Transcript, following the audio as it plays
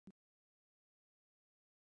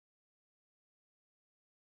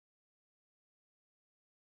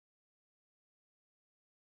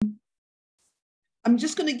I'm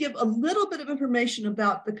just going to give a little bit of information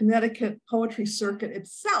about the Connecticut Poetry Circuit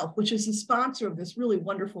itself, which is the sponsor of this really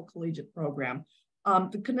wonderful collegiate program.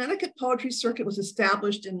 The Connecticut Poetry Circuit was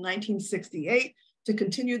established in 1968 to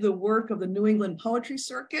continue the work of the New England Poetry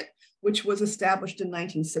Circuit, which was established in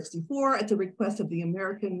 1964 at the request of the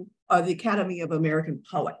Academy of American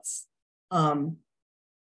Poets.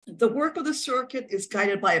 The work of the circuit is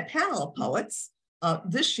guided by a panel of poets.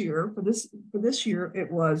 This year, for this year,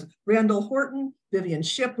 it was Randall Horton, Vivian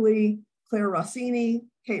Shipley, Claire Rossini,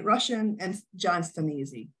 Kate Rushin, and John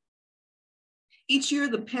Stanisi. Each year,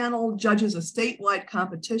 the panel judges a statewide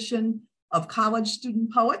competition of college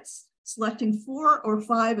student poets, selecting 4 or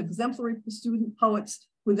 5 exemplary student poets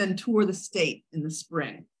who then tour the state in the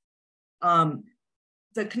spring.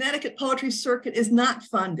 The Connecticut Poetry Circuit is not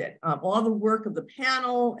funded. All the work of the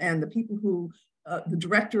panel and the people who the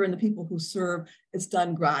director and the people who serve is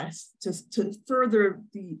done gratis to further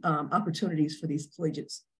the opportunities for these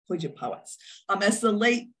collegiate poets. As the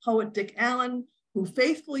late poet Dick Allen, who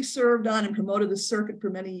faithfully served on and promoted the circuit for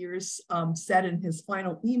many years, said in his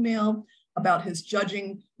final email about his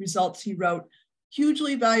judging results, he wrote,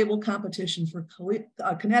 "Hugely valuable competition for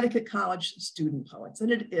Connecticut college student poets,"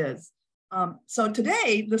 and it is. So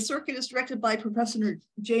today, the circuit is directed by Professor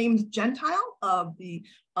James Gentile of the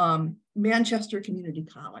Manchester Community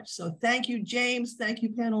College. So thank you, James. Thank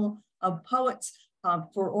you, panel of poets,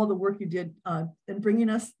 for all the work you did in bringing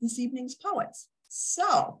us this evening's poets.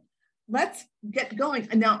 So let's get going.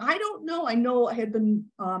 And now, I don't know, I know I had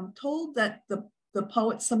been told that the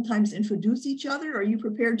poets sometimes introduce each other. Are you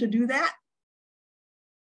prepared to do that?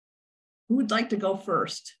 Who would like to go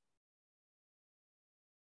first?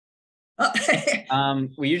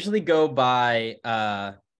 We usually go by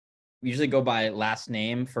last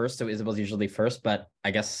name first, so Isabel's usually first, but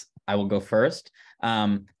I guess I will go first.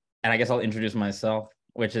 And I guess I'll introduce myself,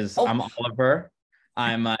 which is I'm Oliver.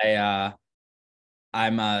 I'm a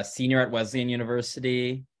senior at Wesleyan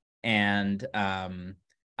University, and I'm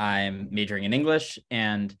majoring in English,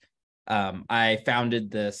 and I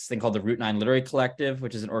founded this thing called the Route 9 Literary Collective,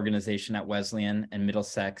 which is an organization at Wesleyan and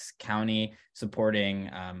Middlesex County supporting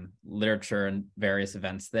literature and various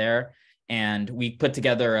events there. And we put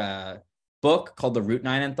together a book called the Route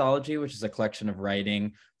 9 Anthology, which is a collection of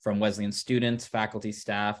writing from Wesleyan students, faculty,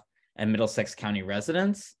 staff, and Middlesex County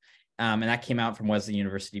residents. And that came out from Wesleyan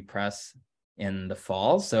University Press in the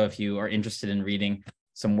fall. So if you are interested in reading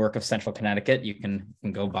some work of Central Connecticut, you can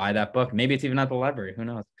go buy that book. Maybe it's even at the library, who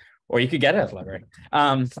knows? Or you could get it at the library.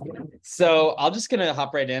 So I'm just gonna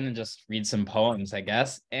hop right in and just read some poems, I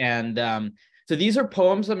guess. And so these are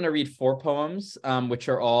poems. I'm gonna read 4 poems, which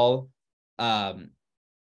are all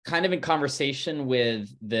kind of in conversation with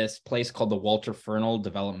this place called the Walter Fernald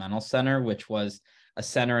Developmental Center, which was a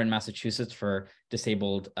center in Massachusetts for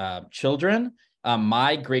disabled children.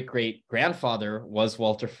 My great-great-grandfather was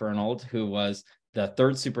Walter Fernald, who was the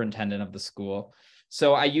 3rd superintendent of the school.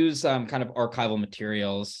 So I use kind of archival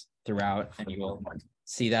materials throughout, and you will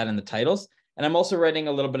see that in the titles. And I'm also writing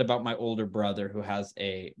a little bit about my older brother who has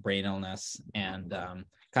a brain illness, and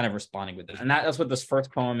kind of responding with it. And that's what this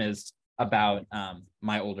first poem is about,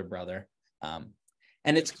 my older brother.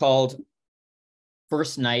 And it's called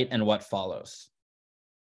First Night and What Follows.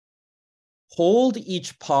 Hold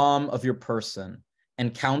each palm of your person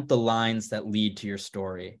and count the lines that lead to your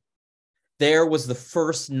story. There was the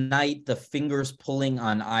first night, the fingers pulling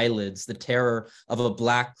on eyelids, the terror of a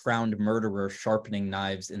black-crowned murderer sharpening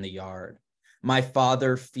knives in the yard. My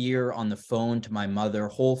father, fear on the phone to my mother,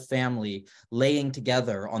 whole family laying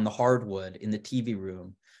together on the hardwood in the TV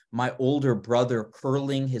room. My older brother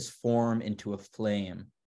curling his form into a flame.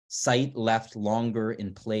 Sight left longer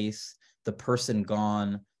in place, the person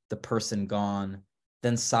gone, the person gone.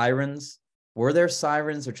 Then sirens? Were there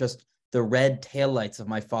sirens or just the red taillights of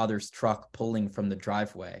my father's truck pulling from the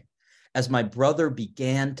driveway? As my brother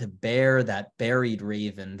began to bear that buried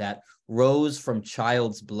raven that rose from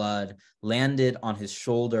child's blood, landed on his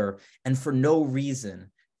shoulder, and for no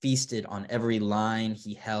reason feasted on every line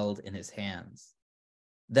he held in his hands.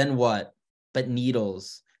 Then what but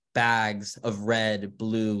needles, bags of red,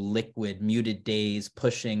 blue, liquid, muted days,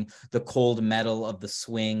 pushing the cold metal of the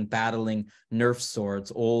swing, battling Nerf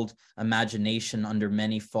swords, old imagination under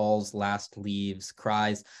many falls' last leaves,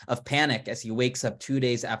 cries of panic as he wakes up 2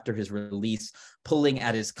 days after his release, pulling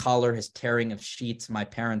at his collar, his tearing of sheets, my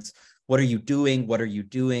parents, what are you doing? What are you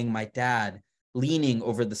doing? My dad, leaning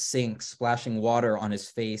over the sink, splashing water on his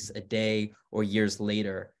face a day or years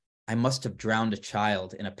later. I must have drowned a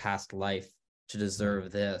child in a past life to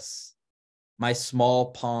deserve this. My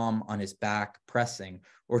small palm on his back pressing,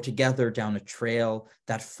 or together down a trail,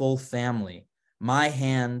 that full family, my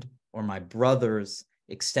hand or my brothers,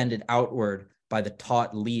 extended outward by the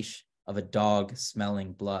taut leash of a dog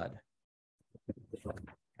smelling blood.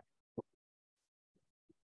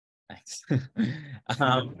 Thanks.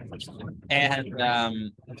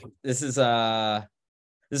 This is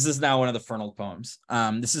now one of the Fernald poems.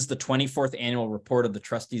 This is the 24th annual report of the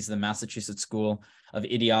trustees of the Massachusetts School of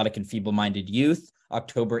Idiotic and Feeble-Minded Youth,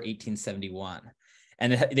 October 1871.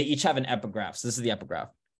 And they each have an epigraph. So this is the epigraph.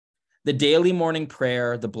 The daily morning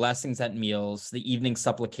prayer, the blessings at meals, the evening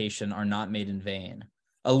supplication are not made in vain.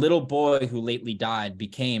 A little boy who lately died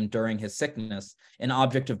became, during his sickness, an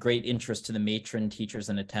object of great interest to the matron, teachers,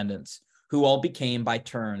 and attendants, who all became, by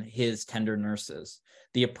turn, his tender nurses.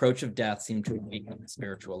 The approach of death seemed to awaken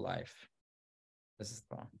spiritual life. This is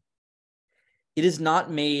the poem. It is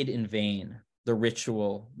not made in vain, the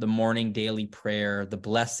ritual, the morning daily prayer, the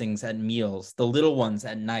blessings at meals, the little ones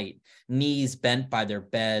at night, knees bent by their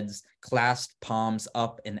beds, clasped palms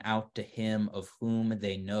up and out to him of whom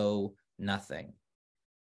they know nothing.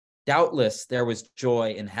 Doubtless there was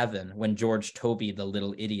joy in heaven when George Toby, the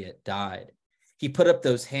little idiot, died. He put up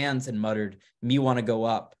those hands and muttered, "Me want to go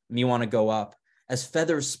up, me want to go up," as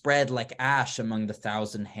feathers spread like ash among the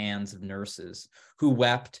 1,000 hands of nurses who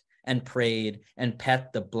wept and prayed and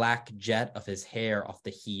pet the black jet of his hair off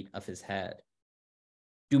the heat of his head.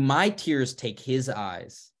 Do my tears take his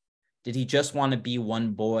eyes? Did he just want to be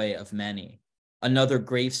one boy of many? Another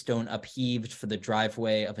gravestone upheaved for the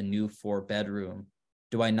driveway of a new 4-bedroom.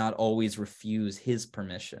 Do I not always refuse his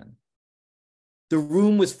permission? The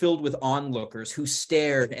room was filled with onlookers who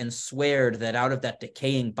stared and sweared that out of that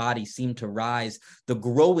decaying body seemed to rise the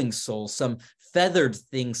growing soul, some feathered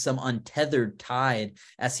thing, some untethered tide,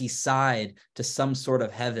 as he sighed to some sort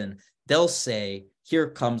of heaven. They'll say, here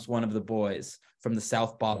comes one of the boys from the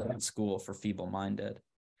South Boston School for Feeble-Minded.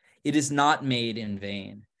 It is not made in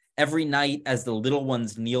vain. Every night, as the little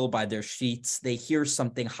ones kneel by their sheets, they hear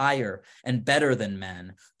something higher and better than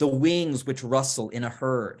men, the wings which rustle in a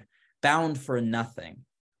herd, bound for nothing,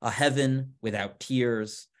 a heaven without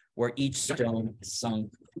tears, where each stone is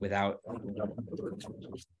sunk without.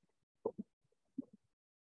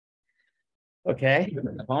 Okay,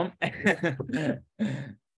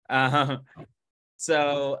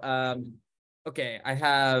 okay, I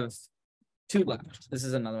have 2 left. This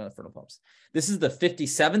is another one of the fertile poems. This is the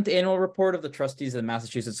 57th annual report of the trustees of the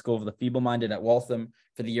Massachusetts School of the Feeble-Minded at Waltham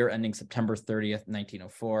for the year ending September 30th,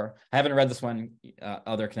 1904. I haven't read this one,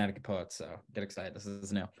 other Connecticut poets, so get excited. This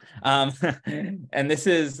is new. And this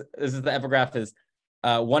is the epigraph is,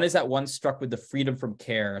 one is at once struck with the freedom from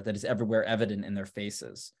care that is everywhere evident in their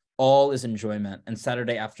faces. All is enjoyment, and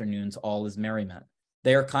Saturday afternoons all is merriment.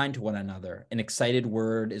 They are kind to one another. An excited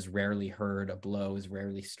word is rarely heard, a blow is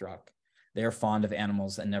rarely struck. They are fond of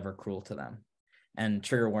animals and never cruel to them. And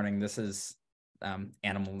trigger warning, this is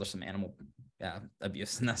there's some animal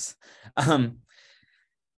abuse in this.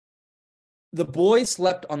 The boy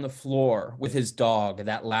slept on the floor with his dog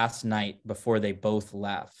that last night before they both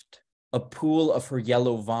left. A pool of her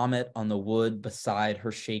yellow vomit on the wood beside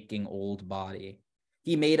her shaking old body.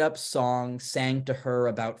 He made up songs, sang to her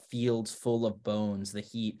about fields full of bones, the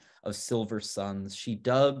heat of silver suns. She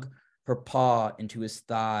dug her paw into his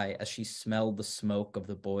thigh as she smelled the smoke of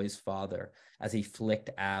the boy's father as he flicked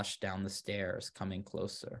ash down the stairs, coming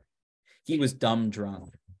closer. He was dumb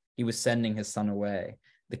drunk. He was sending his son away.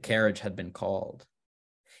 The carriage had been called.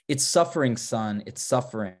 It's suffering, son, it's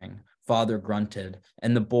suffering, father grunted,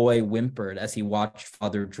 and the boy whimpered as he watched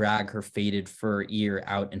father drag her faded fur ear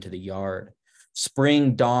out into the yard.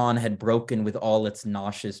 Spring dawn had broken with all its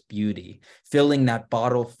nauseous beauty, filling that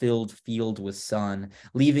bottle-filled field with sun,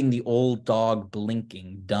 leaving the old dog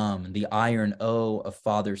blinking, dumb, the iron O of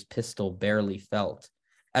father's pistol barely felt,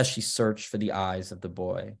 as she searched for the eyes of the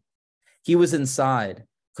boy. He was inside,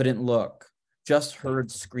 couldn't look, just heard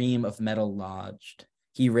scream of metal lodged.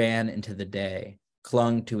 He ran into the day,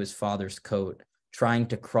 clung to his father's coat, trying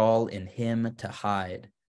to crawl in him to hide,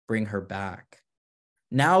 bring her back.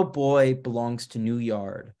 Now boy belongs to New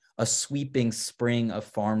Yard, a sweeping spring of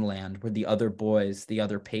farmland where the other boys, the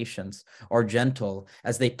other patients, are gentle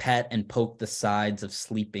as they pet and poke the sides of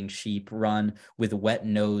sleeping sheep, run with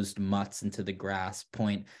wet-nosed mutts into the grass,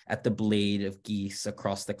 point at the blade of geese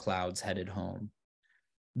across the clouds headed home.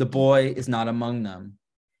 The boy is not among them,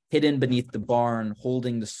 hidden beneath the barn,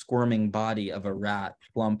 holding the squirming body of a rat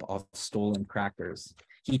plump off stolen crackers.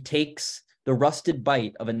 He takes the rusted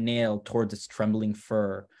bite of a nail towards its trembling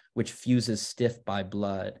fur, which fuses stiff by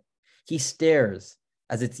blood. He stares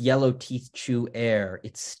as its yellow teeth chew air,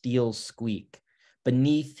 its steel squeak.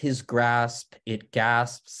 Beneath his grasp, it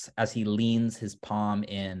gasps as he leans his palm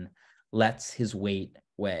in, lets his weight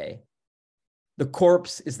weigh. The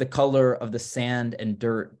corpse is the color of the sand and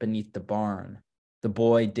dirt beneath the barn. The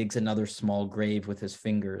boy digs another small grave with his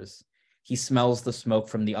fingers. He smells the smoke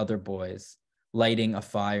from the other boys, lighting a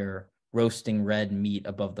fire, roasting red meat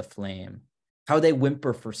above the flame. How they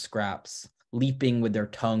whimper for scraps, leaping with their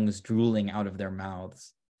tongues drooling out of their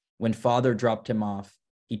mouths. When father dropped him off,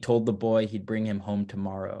 he told the boy he'd bring him home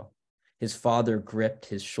tomorrow. His father gripped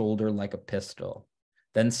his shoulder like a pistol,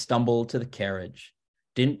 then stumbled to the carriage,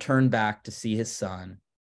 didn't turn back to see his son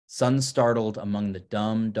startled among the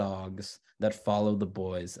dumb dogs that follow the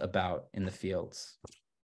boys about in the fields.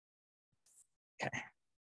 Okay.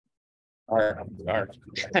 Dark.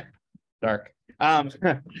 Dark.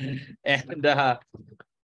 Do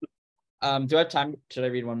I have time? Should I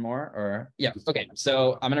read one more? Or yeah, okay.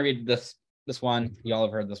 So I'm gonna read this one. Y'all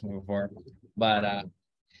have heard this one before, but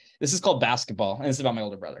this is called Basketball, and it's about my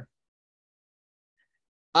older brother.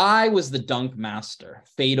 I was the dunk master,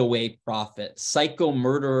 fadeaway prophet, psycho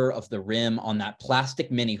murderer of the rim on that plastic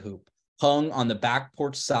mini hoop hung on the back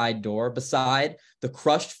porch side door beside the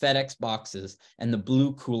crushed FedEx boxes and the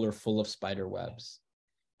blue cooler full of spider webs.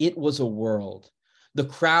 It was a world. The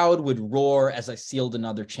crowd would roar as I sealed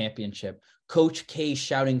another championship. Coach K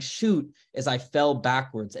shouting, "Shoot," as I fell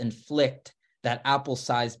backwards and flicked that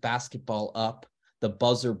apple-sized basketball up, the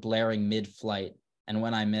buzzer blaring mid-flight. And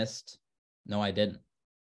when I missed, no, I didn't.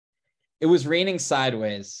 It was raining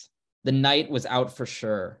sideways. The night was out for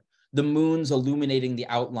sure. The moon's illuminating the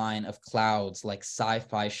outline of clouds like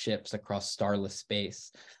sci-fi ships across starless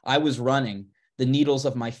space. I was running, the needles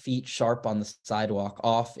of my feet sharp on the sidewalk,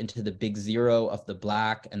 off into the big zero of the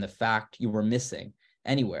black and the fact you were missing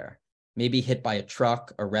anywhere. Maybe hit by a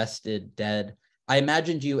truck, arrested, dead. I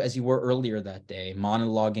imagined you as you were earlier that day,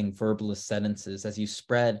 monologuing verbalist sentences as you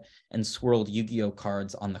spread and swirled Yu-Gi-Oh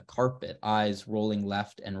cards on the carpet, eyes rolling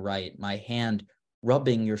left and right, my hand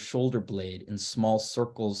rubbing your shoulder blade in small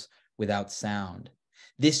circles without sound.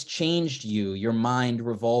 This changed you, your mind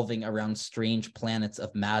revolving around strange planets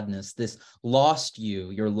of madness. This lost you,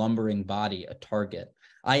 your lumbering body, a target.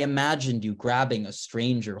 I imagined you grabbing a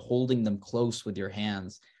stranger, holding them close with your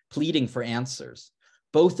hands, pleading for answers.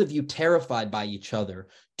 Both of you terrified by each other,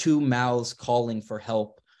 two mouths calling for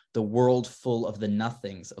help, the world full of the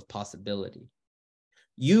nothings of possibility.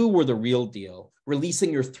 You were the real deal,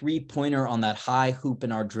 releasing your three-pointer on that high hoop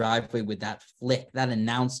in our driveway with that flick, that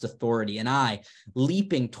announced authority, and I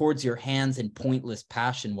leaping towards your hands in pointless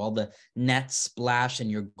passion while the net splash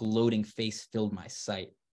and your gloating face filled my sight.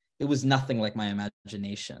 It was nothing like my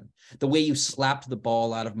imagination. The way you slapped the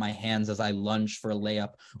ball out of my hands as I lunged for a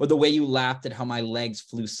layup, or the way you laughed at how my legs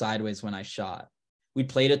flew sideways when I shot. We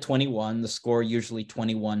played at 21, the score usually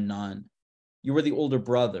 21-0. You were the older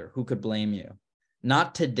brother. Who could blame you?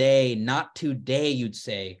 Not today, not today, you'd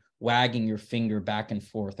say, wagging your finger back and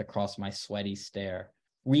forth across my sweaty stare.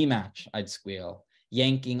 Rematch, I'd squeal,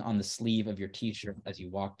 yanking on the sleeve of your t-shirt as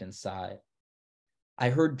you walked inside. I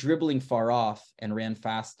heard dribbling far off and ran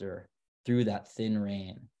faster through that thin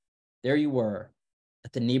rain. There you were,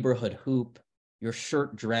 at the neighborhood hoop, your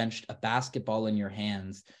shirt drenched, a basketball in your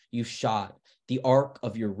hands. You shot, the arc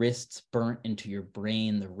of your wrists burnt into your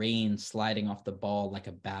brain, the rain sliding off the ball like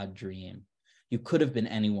a bad dream. You could have been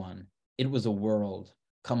anyone. It was a world.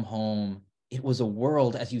 Come home. It was a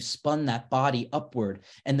world as you spun that body upward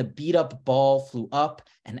and the beat up ball flew up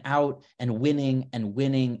and out and winning and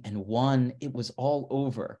won. It was all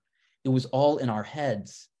over. It was all in our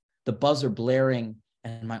heads. The buzzer blaring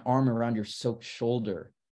and my arm around your soaked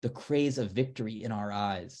shoulder. The craze of victory in our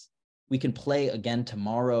eyes. We can play again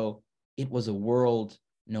tomorrow. It was a world.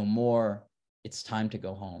 No more. It's time to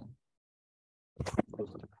go home.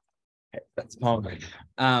 Okay, that's poem.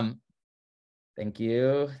 Thank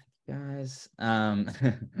you, guys. And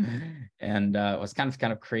it was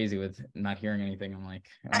kind of crazy with not hearing anything. I'm like,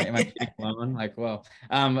 am I feeling alone? Like, whoa.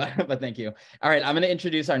 But thank you. All right, I'm going to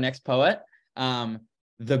introduce our next poet.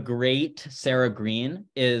 The great Sara Green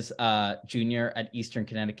is a junior at Eastern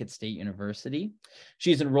Connecticut State University.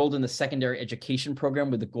 She's enrolled in the secondary education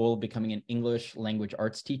program with the goal of becoming an English language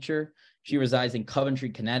arts teacher. She resides in Coventry,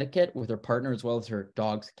 Connecticut with her partner, as well as her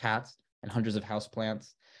dogs, cats, and hundreds of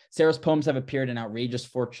houseplants. Sara's poems have appeared in Outrageous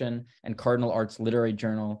Fortune and Cardinal Arts Literary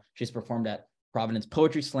Journal. She's performed at Providence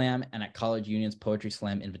Poetry Slam and at College Union's Poetry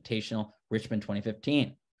Slam Invitational, Richmond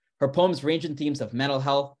 2015. Her poems range in themes of mental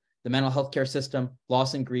health, the mental health care system,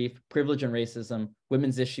 loss and grief, privilege and racism,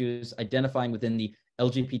 women's issues, identifying within the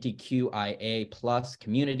LGBTQIA+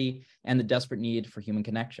 community, and the desperate need for human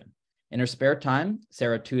connection. In her spare time,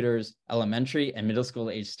 Sara tutors elementary and middle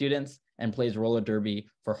school age students and plays roller derby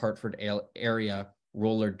for Hartford area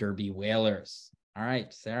roller derby Wailers. All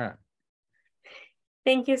right, Sara.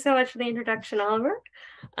 Thank you so much for the introduction, Oliver.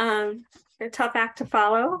 A tough act to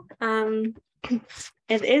follow.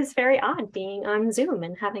 It is very odd being on Zoom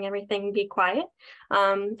and having everything be quiet.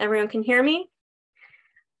 Everyone can hear me?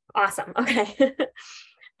 Awesome, okay.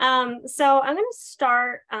 So I'm gonna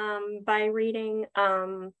start by reading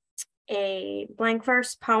a blank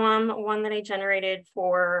verse poem, one that I generated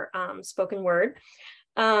for spoken word.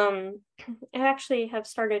 I actually have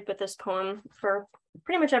started with this poem for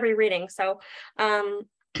pretty much every reading, so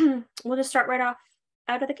we'll just start right off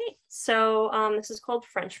out of the gate. So this is called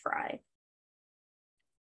French Fry.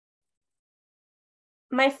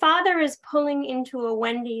 My father is pulling into a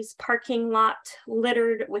Wendy's parking lot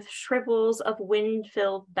littered with shrivels of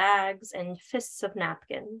wind-filled bags and fists of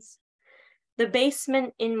napkins. The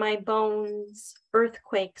basement in my bones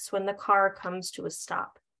earthquakes when the car comes to a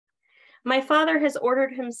stop. My father has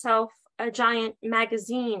ordered himself a giant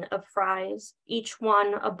magazine of fries, each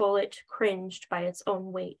one a bullet cringed by its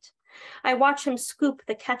own weight. I watch him scoop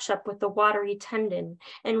the ketchup with the watery tendon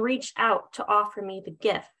and reach out to offer me the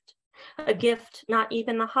gift. A gift not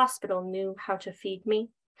even the hospital knew how to feed me.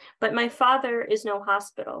 But my father is no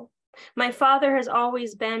hospital. My father has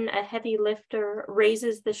always been a heavy lifter,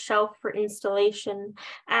 raises the shelf for installation,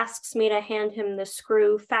 asks me to hand him the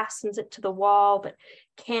screw, fastens it to the wall, but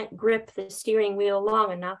can't grip the steering wheel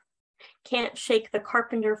long enough. Can't shake the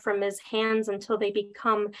carpenter from his hands until they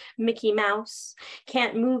become Mickey Mouse.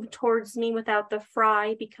 Can't move towards me without the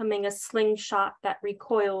fry becoming a slingshot that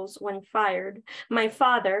recoils when fired. My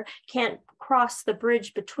father can't cross the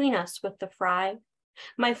bridge between us with the fry.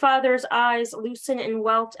 My father's eyes loosen and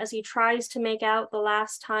welt as he tries to make out the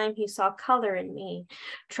last time he saw color in me,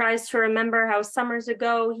 tries to remember how summers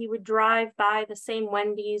ago he would drive by the same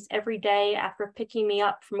Wendy's every day after picking me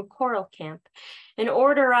up from choral camp and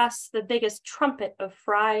order us the biggest trumpet of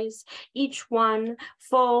fries, each one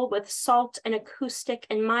full with salt and acoustic,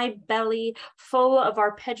 and my belly full of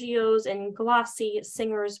arpeggios and glossy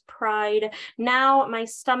singer's pride. Now my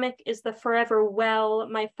stomach is the forever well.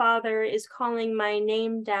 My father is calling my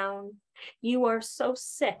name down. You are so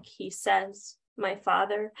sick, he says, my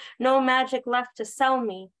father. No magic left to sell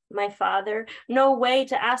me, my father. No way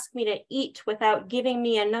to ask me to eat without giving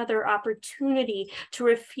me another opportunity to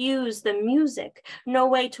refuse the music. No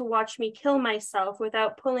way to watch me kill myself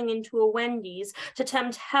without pulling into a Wendy's to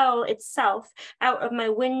tempt hell itself out of my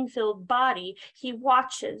wind-filled body. He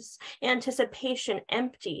watches, anticipation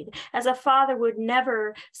emptied, as a father would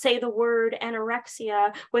never say the word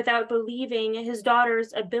anorexia without believing his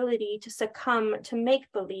daughter's ability to succumb to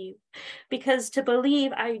make-believe. Because to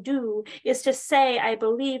believe I do is to say I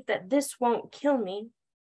believe that this won't kill me.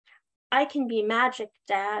 I can be magic,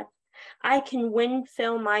 Dad. I can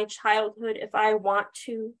wind-fill my childhood if I want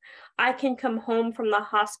to. I can come home from the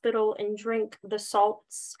hospital and drink the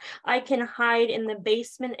salts. I can hide in the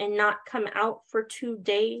basement and not come out for 2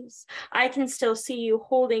 days. I can still see you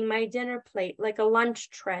holding my dinner plate like a lunch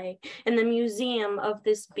tray in the museum of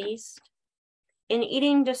this beast. An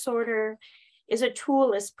eating disorder is a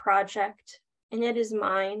toolless project, and it is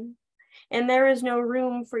mine. And there is no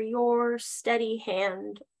room for your steady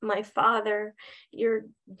hand. My father, you're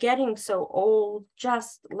getting so old.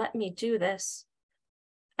 Just let me do this.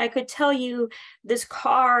 I could tell you this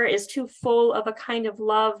car is too full of a kind of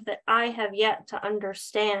love that I have yet to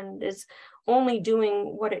understand, is only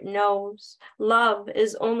doing what it knows. Love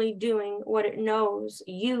is only doing what it knows.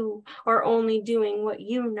 You are only doing what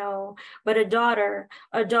you know. But a daughter,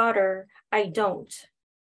 I don't.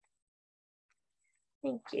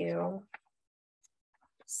 Thank you.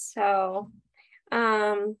 So,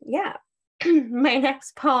 yeah, my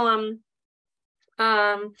next poem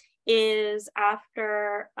is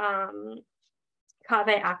after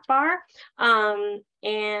Kaveh Akbar,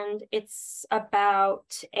 and it's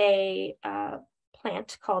about a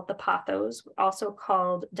plant called the pothos, also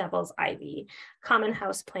called devil's ivy, common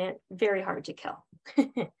house plant, very hard to kill.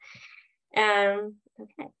 Okay.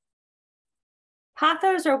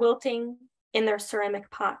 Pothos are wilting in their ceramic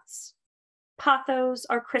pots. Pothos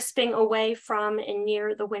are crisping away from and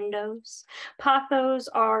near the windows. Pothos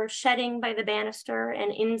are shedding by the banister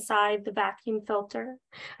and inside the vacuum filter.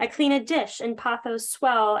 I clean a dish and pothos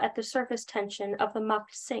swell at the surface tension of the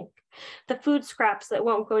mucked sink. The food scraps that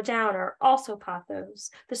won't go down are also pothos.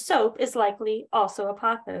 The soap is likely also a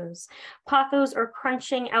pothos. Pothos are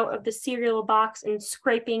crunching out of the cereal box and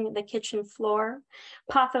scraping the kitchen floor.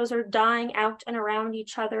 Pothos are dying out and around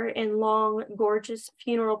each other in long, gorgeous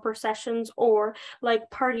funeral processions, or like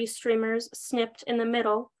party streamers snipped in the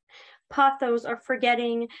middle. Pathos are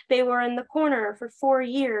forgetting they were in the corner for 4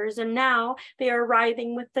 years, and now they are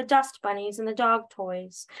writhing with the dust bunnies and the dog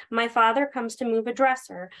toys. My father comes to move a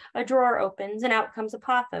dresser. A drawer opens, and out comes a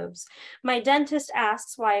Pathos. My dentist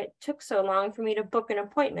asks why it took so long for me to book an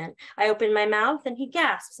appointment. I open my mouth, and he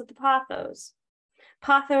gasps at the Pathos.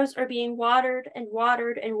 Pathos are being watered and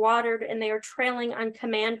watered and watered, and they are trailing on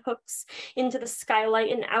command hooks into the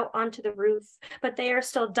skylight and out onto the roof, but they are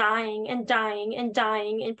still dying and dying and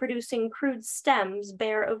dying and producing crude stems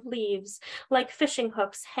bare of leaves, like fishing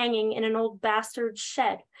hooks hanging in an old bastard's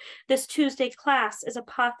shed. This Tuesday class is a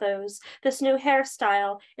Pathos. This new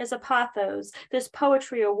hairstyle is a Pathos. This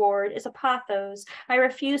poetry award is a Pathos. I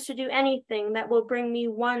refuse to do anything that will bring me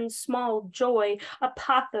one small joy, a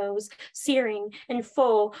Pathos, searing and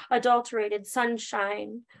full, adulterated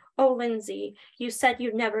sunshine. Oh, Lindsay, you said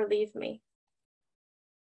you'd never leave me.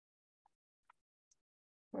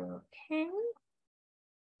 Okay.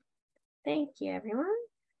 Thank you, everyone.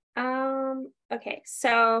 Okay,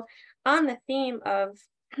 so on the theme of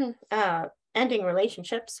ending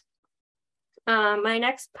relationships, my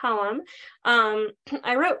next poem,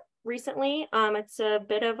 I wrote recently. It's a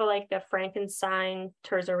bit of like a Frankenstein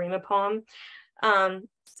Terzarima poem.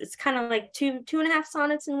 It's kind of like two and a half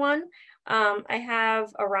sonnets in one. I have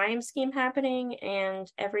a rhyme scheme happening, and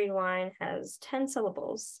every line has 10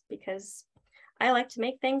 syllables because I like to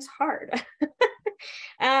make things hard.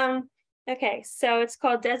 Okay, so it's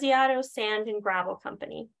called Desiato Sand and Gravel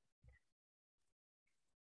Company.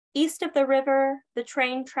 East of the river, the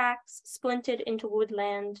train tracks splinted into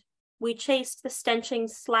woodland. We chased the stenching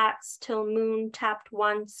slats till moon tapped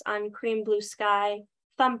once on cream blue sky,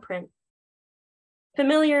 thumbprint.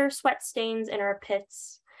 Familiar sweat stains in our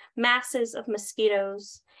pits, masses of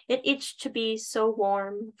mosquitoes. It itched to be so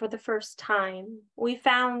warm for the first time. We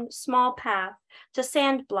found small path to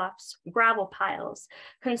sand bluffs, gravel piles,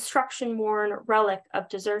 construction-worn relic of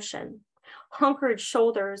desertion. Hunkered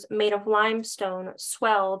shoulders made of limestone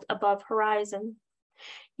swelled above horizon.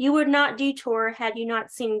 You would not detour had you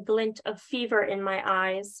not seen glint of fever in my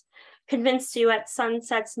eyes. Convinced you at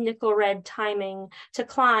sunset's nickel red timing to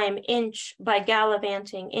climb inch by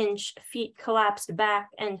gallivanting inch, feet collapsed back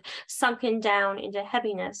and sunken down into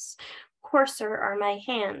heaviness. Coarser are my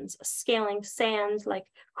hands, scaling sand like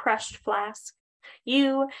crushed flask.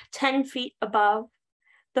 You, 10 feet above,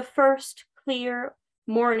 the first clear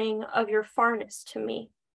morning of your farness to me.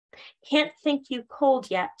 Can't think you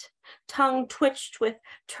cold yet, tongue twitched with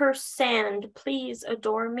terse sand, please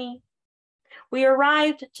adore me. We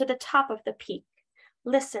arrived to the top of the peak,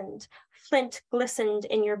 listened, flint glistened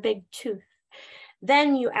in your big tooth.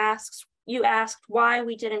 Then you asked why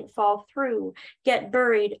we didn't fall through, get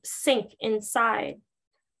buried, sink inside.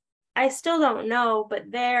 I still don't know,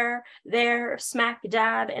 but there, smack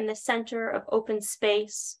dab in the center of open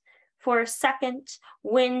space, for a second,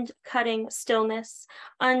 wind-cutting stillness,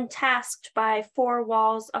 untasked by 4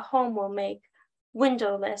 walls a home will make,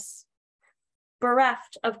 windowless.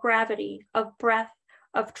 Bereft of gravity, of breath,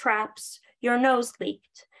 of traps, your nose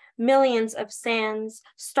leaked. Millions of sands,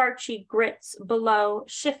 starchy grits below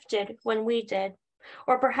shifted when we did.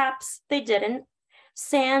 Or perhaps they didn't.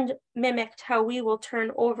 Sand mimicked how we will turn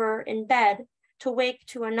over in bed to wake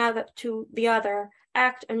to the other,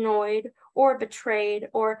 act annoyed or betrayed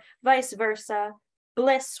or vice versa.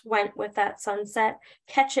 Bliss went with that sunset.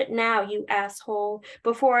 Catch it now, you asshole,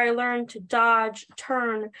 before I learn to dodge,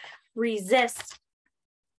 turn, resist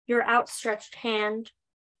your outstretched hand.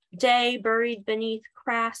 Day buried beneath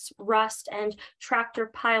crass rust and tractor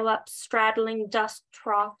pileups straddling dust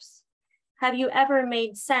troughs. Have you ever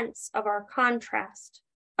made sense of our contrast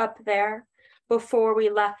up there before we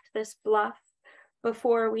left this bluff,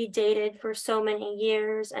 before we dated for so many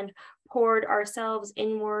years and poured ourselves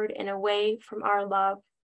inward and away from our love?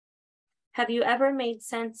 Have you ever made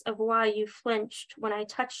sense of why you flinched when I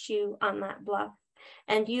touched you on that bluff?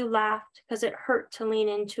 And you laughed because it hurt to lean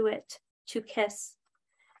into it, to kiss.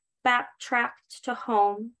 Backtracked to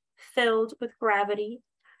home, filled with gravity,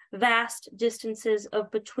 vast distances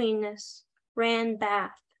of betweenness, ran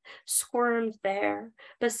bath, squirmed there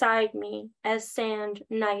beside me as sand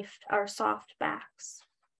knifed our soft backs.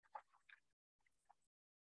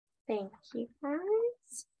 Thank you,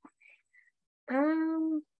 guys. How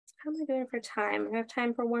am I doing for time? I have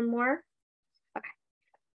time for one more? Okay.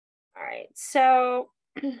 All right, so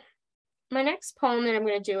my next poem that I'm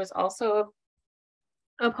going to do is also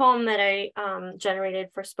a poem that I generated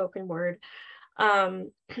for spoken word.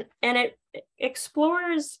 And it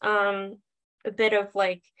explores a bit of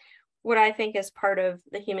like what I think is part of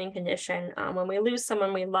the human condition. When we lose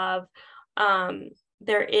someone we love,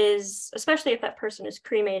 there is, especially if that person is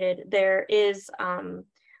cremated, there is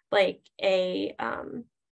like a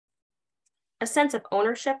sense of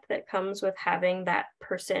ownership that comes with having that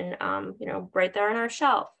person, you know, right there on our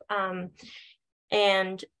shelf.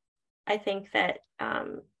 And I think that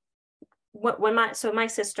when my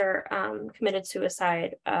sister committed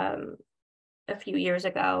suicide a few years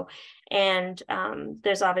ago, and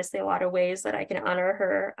there's obviously a lot of ways that I can honor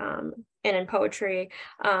her, and in poetry,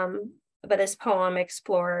 but this poem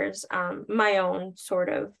explores my own sort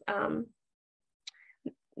of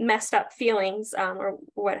messed up feelings or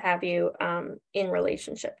what have you in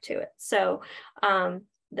relationship to it. So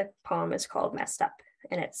the poem is called Messed Up,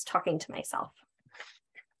 and it's talking to myself.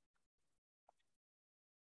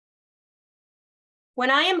 When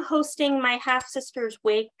I am hosting my half-sister's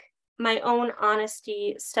wake, my own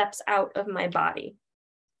honesty steps out of my body.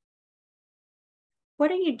 What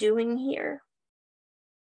are you doing here?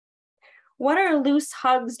 What are loose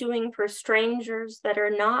hugs doing for strangers that are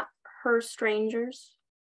not her strangers?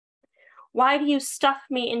 Why do you stuff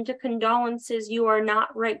me into condolences you are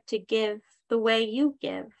not right to give the way you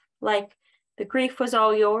give? Like the grief was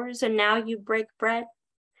all yours and now you break bread.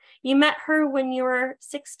 You met her when you were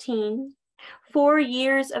 16. 4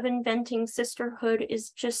 years of inventing sisterhood is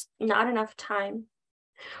just not enough time.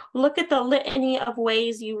 Look at the litany of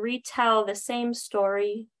ways you retell the same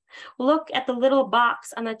story. Look at the little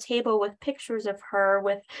box on the table with pictures of her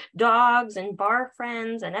with dogs and bar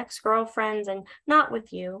friends and ex-girlfriends, and not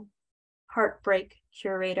with you. Heartbreak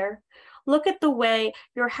curator. Look at the way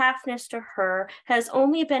your halfness to her has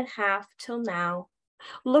only been half till now.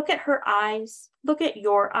 Look at her eyes. Look at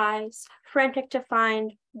your eyes, frantic to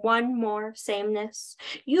find one more sameness.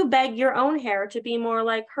 You beg your own hair to be more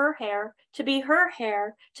like her hair, to be her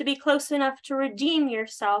hair, to be close enough to redeem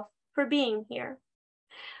yourself for being here.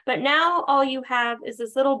 But now all you have is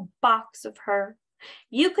this little box of her.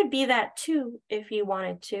 You could be that too if you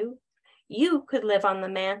wanted to. You could live on the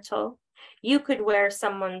mantle. You could wear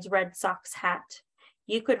someone's Red Sox hat.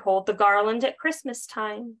 You could hold the garland at Christmas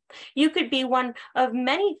time. You could be one of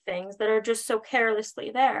many things that are just so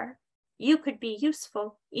carelessly there. You could be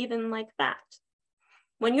useful, even like that.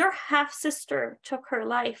 When your half-sister took her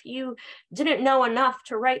life, you didn't know enough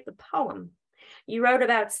to write the poem. You wrote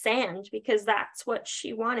about sand because that's what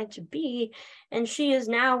she wanted to be, and she is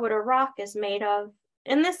now what a rock is made of.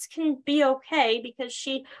 And this can be okay because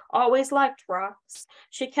she always liked rocks.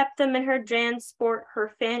 She kept them in her JanSport,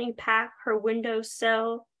 her fanny pack, her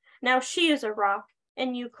windowsill. Now she is a rock,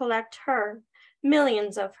 and you collect her,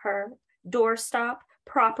 millions of her, doorstop,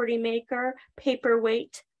 property maker,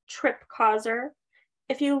 paperweight, trip causer.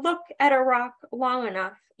 If you look at a rock long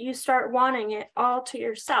enough, you start wanting it all to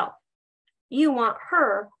yourself. You want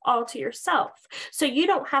her all to yourself. So you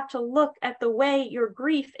don't have to look at the way your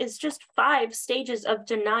grief is just 5 stages of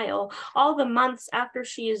denial. All the months after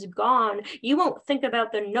she is gone, you won't think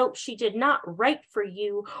about the note she did not write for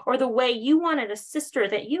you or the way you wanted a sister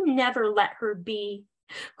that you never let her be.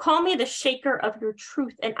 Call me the shaker of your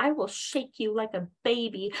truth, and I will shake you like a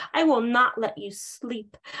baby. I will not let you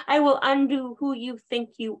sleep. I will undo who you think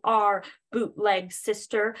you are, bootleg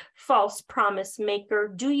sister, false promise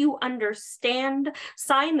maker. Do you understand?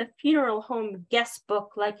 Sign the funeral home guest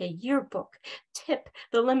book like a yearbook. Tip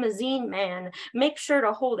the limousine man. Make sure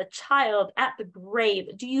to hold a child at the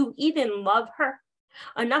grave. Do you even love her?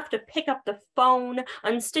 Enough to pick up the phone,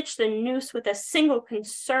 unstitch the noose with a single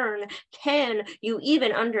concern. Can you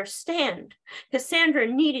even understand? Cassandra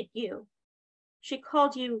needed you. She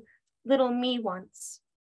called you little me once.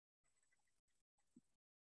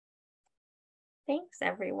 Thanks,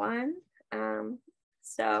 everyone. Let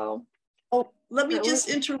me just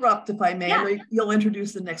interrupt, if I may. Yeah. I know you'll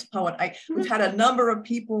introduce the next poet. We've had a number of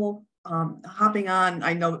people hopping on.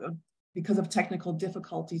 I know because of technical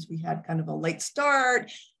difficulties, we had kind of a late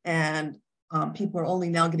start, and people are only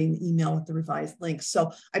now getting the email with the revised links.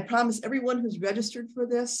 So I promise everyone who's registered for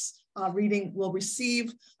this reading will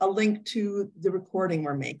receive a link to the recording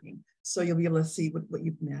we're making. So you'll be able to see what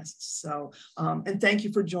you've missed. So, and thank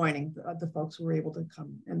you for joining the folks who were able to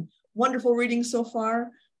come. And wonderful reading so far.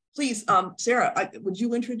 Please, Sarah, would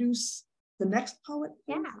you introduce the next poet?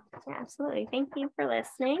 Yeah, absolutely. Thank you for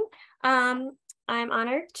listening. I'm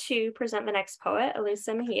honored to present the next poet,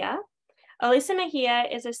 Alisa Mejia. Alisa Mejia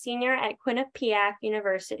is a senior at Quinnipiac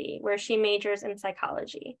University, where she majors in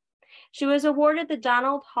psychology. She was awarded the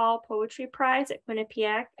Donald Hall Poetry Prize at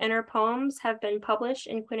Quinnipiac, and her poems have been published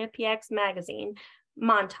in Quinnipiac's magazine,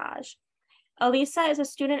 Montage. Alisa is a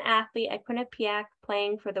student athlete at Quinnipiac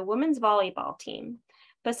playing for the women's volleyball team.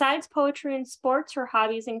 Besides poetry and sports, her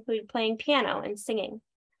hobbies include playing piano and singing.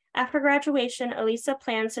 After graduation, Alisa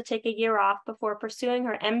plans to take a year off before pursuing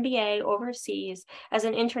her MBA overseas as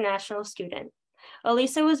an international student.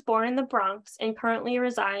 Alisa was born in the Bronx and currently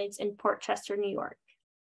resides in Port Chester, New York.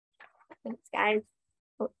 Thanks, guys.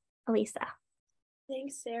 Alisa.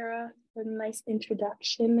 Thanks, Sarah, for the nice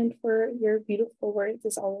introduction and for your beautiful words,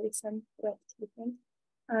 as always. I'm breathtaking.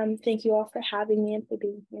 Thank you all for having me and for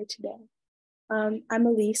being here today. I'm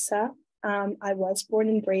Alisa. I was born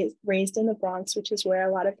and raised in the Bronx, which is where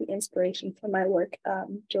a lot of the inspiration for my work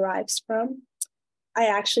derives from. I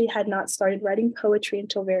actually had not started writing poetry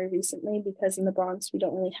until very recently because in the Bronx, we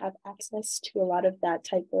don't really have access to a lot of that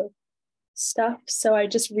type of stuff. So I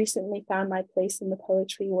just recently found my place in the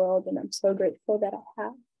poetry world, and I'm so grateful that I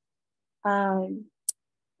have.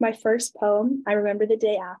 My first poem, I Remember the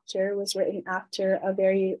Day After, was written after a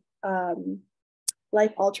very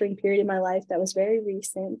life-altering period in my life that was very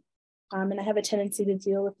recent. And I have a tendency to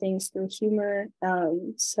deal with things through humor.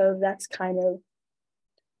 So that's kind of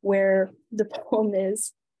where the poem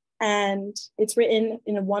is. And it's written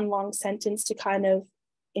in a one long sentence to kind of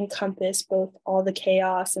encompass both all the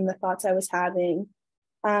chaos and the thoughts I was having,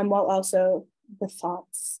 while also the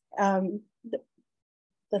thoughts and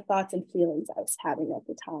feelings I was having at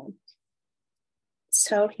the time.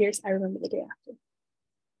 So here's I Remember the Day After.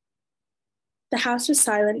 The house was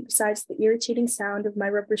silent besides the irritating sound of my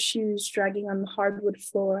rubber shoes dragging on the hardwood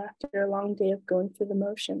floor after a long day of going through the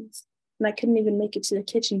motions. And I couldn't even make it to the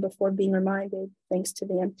kitchen before being reminded, thanks to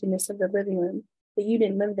the emptiness of the living room, that you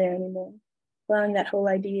didn't live there anymore, allowing that whole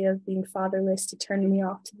idea of being fatherless to turn me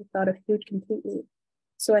off to the thought of food completely.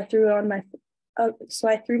 So I threw my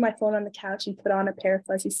phone on the couch and put on a pair of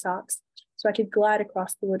fuzzy socks so I could glide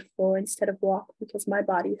across the wood floor instead of walk because my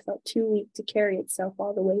body felt too weak to carry itself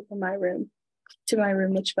all the way from my room to my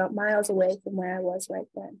room, which felt miles away from where I was right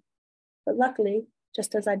then. But luckily,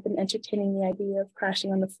 just as I'd been entertaining the idea of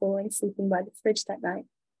crashing on the floor and sleeping by the fridge that night,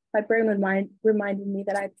 my brain reminded me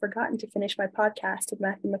that I'd forgotten to finish my podcast of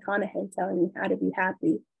Matthew McConaughey telling me how to be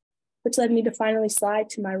happy, which led me to finally slide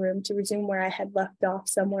to my room to resume where I had left off,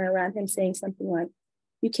 somewhere around him saying something like,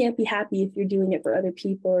 "You can't be happy if you're doing it for other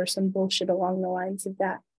people," or some bullshit along the lines of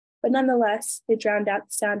that. But nonetheless, it drowned out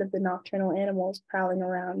the sound of the nocturnal animals prowling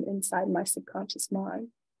around inside my subconscious mind.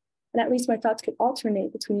 And at least my thoughts could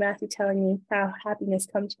alternate between Matthew telling me how happiness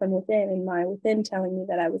comes from within and my within telling me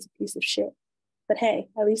that I was a piece of shit. But hey,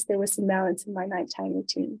 at least there was some balance in my nighttime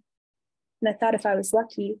routine. And I thought if I was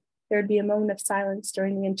lucky, there would be a moment of silence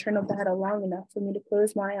during the internal battle long enough for me to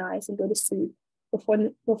close my eyes and go to sleep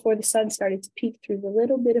before the sun started to peek through the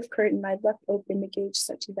little bit of curtain I'd left open to gauge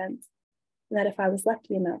such events. And that if I was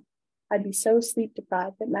lucky enough, I'd be so sleep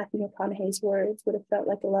deprived that Matthew McConaughey's words would have felt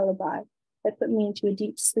like a lullaby that put me into a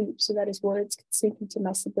deep sleep so that his words could sink into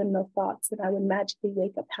my subliminal thoughts and I would magically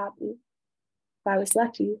wake up happy. If I was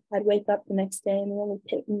lucky, I'd wake up the next day and the only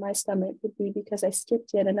pit in my stomach would be because I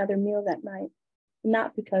skipped yet another meal that night, and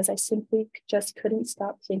not because I simply just couldn't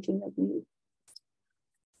stop thinking of you.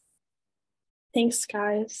 Thanks,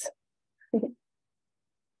 guys.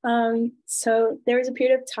 So there was a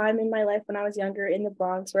period of time in my life when I was younger in the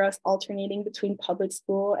Bronx where I was alternating between public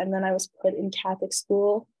school and then I was put in Catholic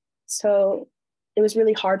school. So it was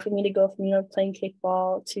really hard for me to go from, playing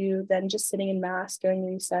kickball to then just sitting in mass during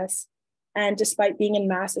recess. And despite being in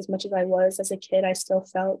mass as much as I was as a kid, I still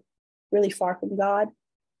felt really far from God.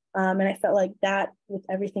 And I felt like that with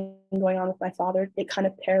everything going on with my father, it kind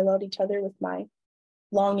of paralleled each other with my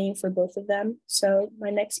longing for both of them. So my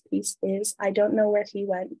next piece is, I don't know where he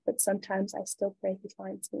went, but sometimes I still pray he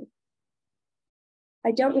finds me.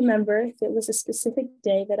 I don't remember if it was a specific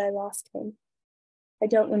day that I lost him. I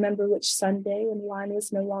don't remember which Sunday when wine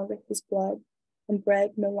was no longer his blood and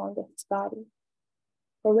bread no longer his body,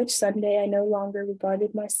 or which Sunday I no longer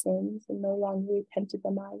regarded my sins and no longer repented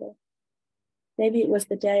them either. Maybe it was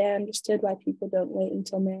the day I understood why people don't wait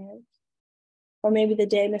until marriage. Or maybe the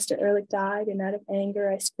day Mr. Ehrlich died and out of anger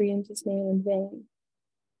I screamed his name in vain.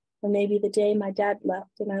 Or maybe the day my dad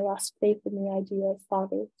left and I lost faith in the idea of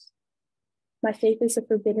fathers. My faith is a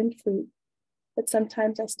forbidden fruit, but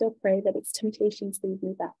sometimes I still pray that its temptations lead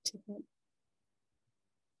me back to him.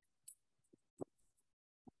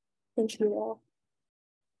 Thank you all.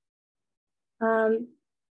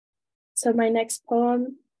 So my next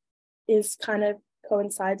poem is kind of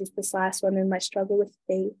coincides with this last one in my struggle with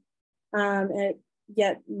faith. And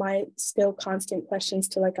yet my still constant questions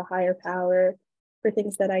to like a higher power for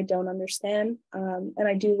things that I don't understand. And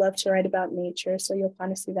I do love to write about nature, so you'll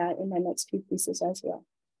kind of see that in my next few pieces as well.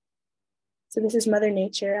 So this is Mother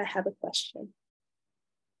Nature. I have a question.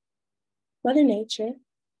 Mother Nature,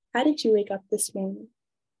 how did you wake up this morning?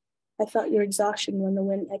 I felt your exhaustion when the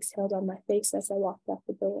wind exhaled on my face as I walked out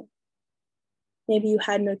the door. Maybe you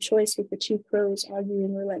had no choice with the two crows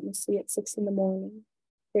arguing relentlessly at 6 a.m.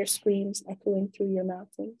 their screams echoing through your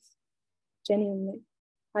mountains. Genuinely,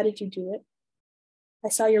 how did you do it? I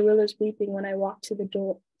saw your willows weeping when I walked to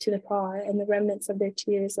the car, and the remnants of their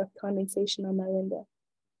tears left condensation on my window.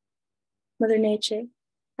 Mother Nature,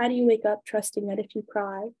 how do you wake up trusting that if you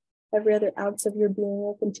cry, every other ounce of your being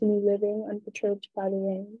will continue living unperturbed by the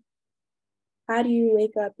rain? How do you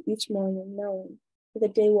wake up each morning knowing that the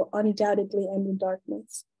day will undoubtedly end in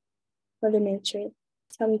darkness? Mother Nature,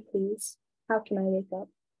 tell me please, how can I wake up?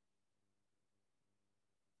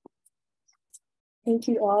 Thank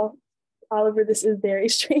you all. Oliver, this is very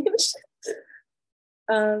strange.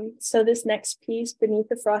 So this next piece, Beneath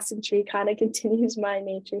the Frosted Tree, kind of continues my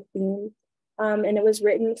nature theme. And it was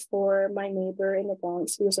written for my neighbor in the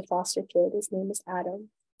Bronx, who was a foster kid. His name is Adam.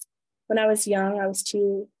 When I was young,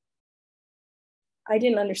 I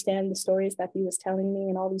didn't understand the stories that he was telling me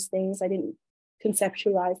and all these things. I didn't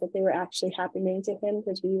conceptualize that they were actually happening to him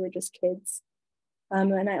because we were just kids.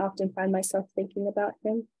 And I often find myself thinking about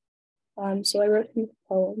him. So I wrote him a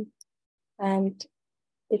poem, and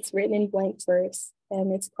it's written in blank verse,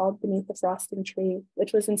 and it's called Beneath the Frosted Tree,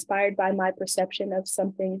 which was inspired by my perception of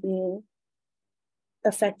something being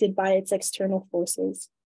affected by its external forces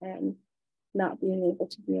and not being able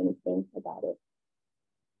to do anything about it.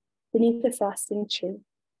 Beneath the frosting tree,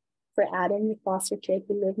 for Adam, the foster kid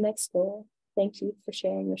who lived next door, thank you for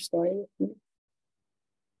sharing your story with me.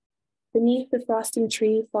 Beneath the frosting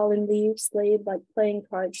tree, fallen leaves laid like playing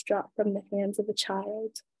cards dropped from the hands of a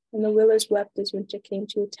child, and the willows wept as winter came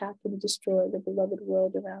to attack and destroy the beloved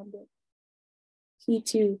world around it. He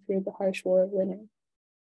too feared the harsh war of winter.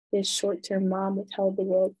 His short-term mom withheld the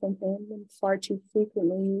world from him and far too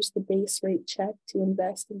frequently used the base rate check to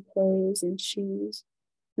invest in clothes and shoes.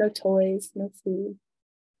 No toys, no food.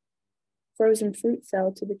 Frozen fruit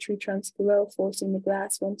fell to the tree trunks below, forcing the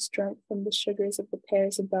grass once drunk from the sugars of the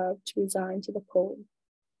pears above to resign to the cold.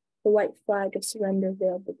 The white flag of surrender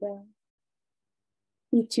veiled the ground.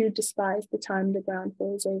 He too despised the time the ground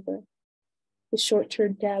froze over. His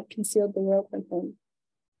short-term dad concealed the world from him,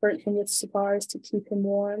 burnt him with cigars to keep him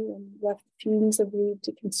warm, and left fumes of weed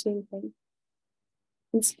to consume him.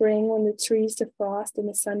 In spring, when the trees defrost and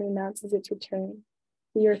the sun announces its return,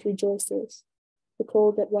 the earth rejoices. The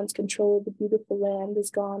cold that once controlled the beautiful land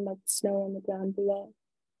is gone like the snow on the ground below.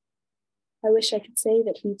 I wish I could say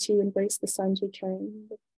that he too embraced the sun's return,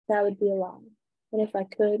 but that would be a lie. And if I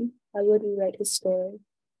could, I would rewrite his story.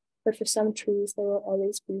 But for some trees, there will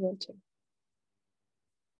always be winter.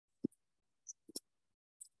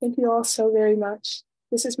 Thank you all so very much.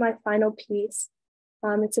 This is my final piece.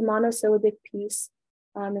 It's a monosyllabic piece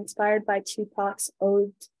inspired by Tupac's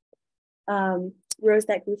ode, Rose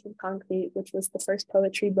That Grew from Concrete, which was the first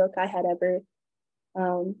poetry book I had ever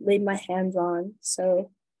laid my hands on.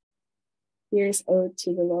 So here's Ode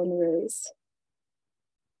to the Lone Rose.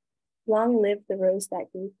 Long live the rose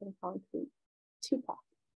that grew from concrete. Tupac.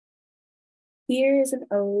 Here is an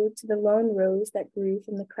ode to the lone rose that grew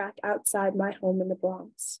from the crack outside my home in the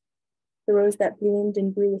Bronx. The rose that bloomed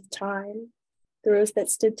and grew with time. The rose that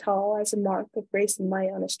stood tall as a mark of grace and might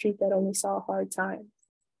on a street that only saw hard times.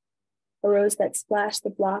 A rose that splashed the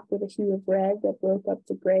block with a hue of red that broke up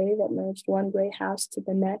the gray, that merged one gray house to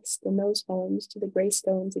the next and those homes to the gray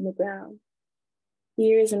stones in the ground.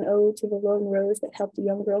 Here is an ode to the lone rose that helped a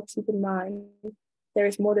young girl keep in mind there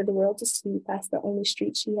is more to the world to see past the only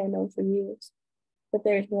street she had known for years. That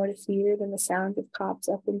there is more to fear than the sound of cops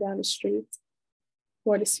up and down the streets,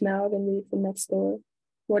 more to smell than weed from next door,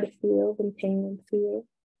 more to feel than pain and fear.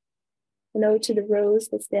 An ode to the rose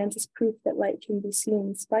that stands as proof that light can be seen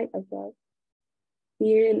in spite of love.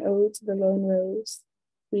 Here an ode to the lone rose.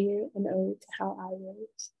 Here an ode to how I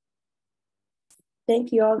rose.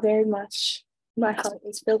 Thank you all very much. My heart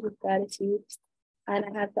is filled with gratitude, and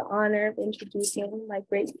I have the honor of introducing my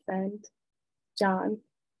great friend, John.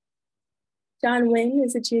 John Nguyen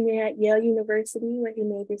is a junior at Yale University, where he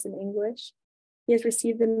majors in English. He has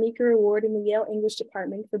received the Meeker Award in the Yale English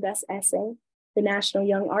Department for Best Essay, the National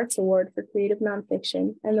Young Arts Award for Creative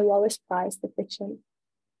Nonfiction, and the Wallace Prize for Fiction.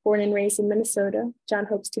 Born and raised in Minnesota, John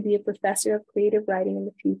hopes to be a professor of creative writing in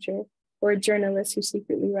the future, or a journalist who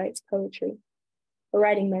secretly writes poetry, a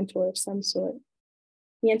writing mentor of some sort.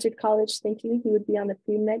 He entered college thinking he would be on the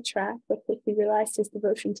pre-med track, but quickly realized his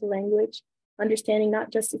devotion to language, understanding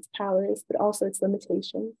not just its powers, but also its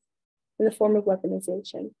limitations, in the form of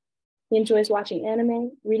weaponization. He enjoys watching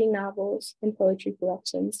anime, reading novels, and poetry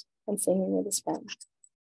collections, and singing with his friends.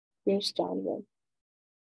 Here's John Nguyen.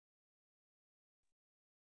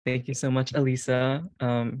 Thank you so much, Alisa.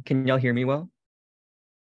 Can y'all hear me well?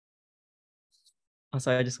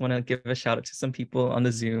 Also, I just want to give a shout out to some people on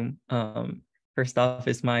the Zoom. First off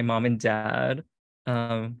is my mom and dad.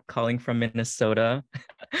 calling from Minnesota,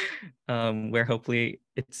 where hopefully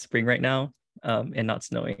it's spring right now and not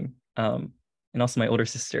snowing. And also my older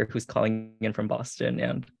sister who's calling in from Boston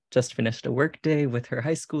and just finished a work day with her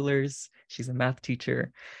high schoolers. She's a math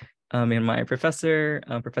teacher. And my professor,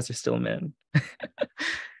 Professor Stillman.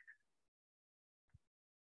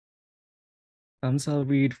 So I'll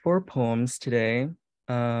read 4 poems today.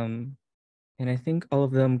 And I think all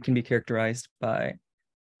of them can be characterized by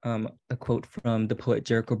a quote from the poet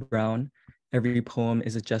Jericho Brown: "Every poem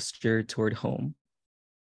is a gesture toward home."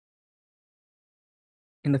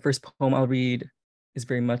 And the first poem I'll read is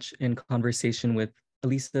very much in conversation with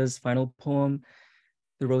Alisa's final poem,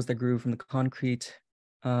 "The Rose That Grew from the Concrete."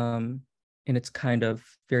 And it's kind of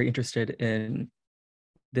very interested in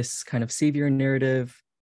this kind of savior narrative,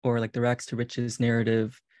 or like the rags to riches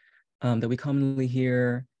narrative that we commonly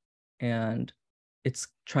hear. And it's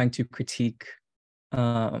trying to critique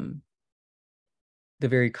the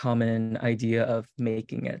very common idea of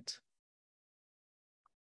making it.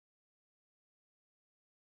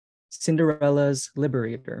 Cinderella's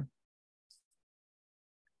Liberator.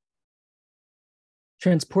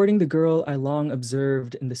 Transporting the girl I long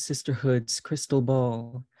observed in the sisterhood's crystal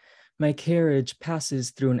ball, my carriage passes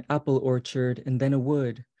through an apple orchard and then a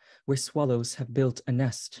wood where swallows have built a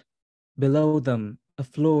nest. Below them, a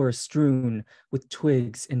floor strewn with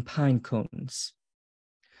twigs and pine cones.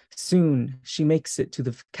 Soon she makes it to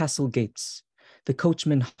the castle gates. The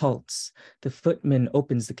coachman halts, the footman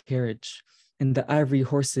opens the carriage, and the ivory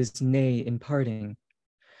horses neigh in parting.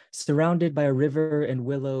 Surrounded by a river and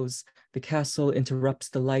willows, the castle interrupts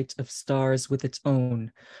the light of stars with its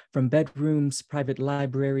own, from bedrooms, private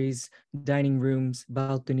libraries, dining rooms,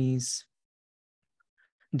 balconies.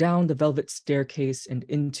 Down the velvet staircase and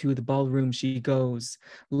into the ballroom she goes,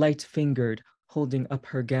 light-fingered, holding up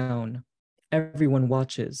her gown. Everyone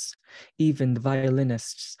watches, even the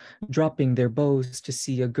violinists, dropping their bows to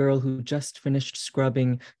see a girl who just finished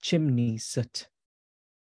scrubbing chimney soot.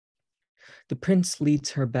 The prince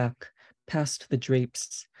leads her back, past the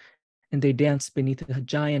drapes, and they dance beneath a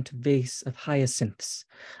giant vase of hyacinths,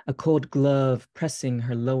 a cold glove pressing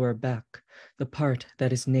her lower back, the part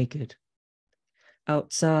that is naked.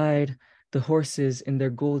 Outside, the horses in their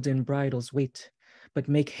golden bridles wait, but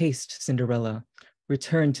make haste, Cinderella.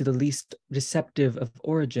 Return to the least deceptive of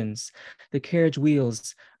origins. The carriage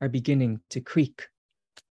wheels are beginning to creak.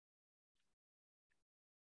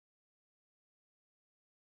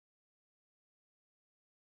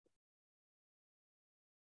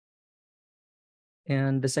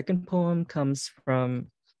 And the second poem comes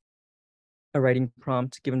from a writing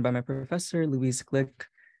prompt given by my professor, Louise Glick.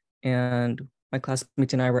 And my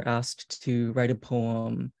classmates and I were asked to write a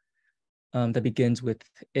poem that begins with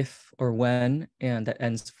if or when, and that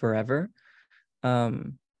ends forever.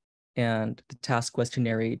 And the task was to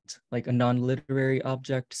narrate like a non-literary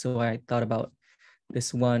object. So I thought about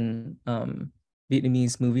this one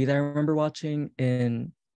Vietnamese movie that I remember watching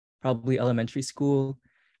in probably elementary school.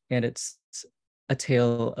 And it's a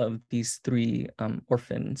tale of these 3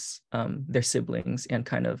 orphans, their siblings, and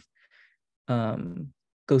kind of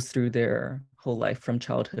goes through their whole life from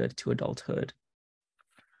childhood to adulthood.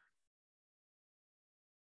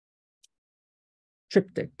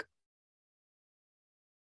 Triptych.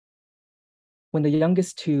 When the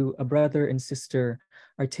youngest 2, a brother and sister,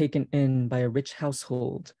 are taken in by a rich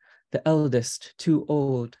household, the eldest, too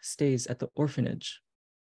old, stays at the orphanage.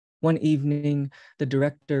 One evening, the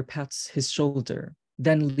director pats his shoulder,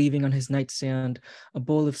 then leaving on his nightstand a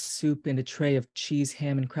bowl of soup and a tray of cheese,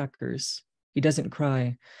 ham, and crackers. He doesn't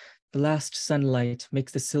cry. The last sunlight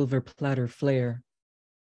makes the silver platter flare.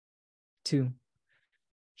 2.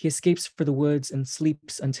 He escapes for the woods and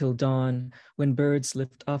sleeps until dawn, when birds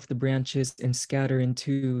lift off the branches and scatter in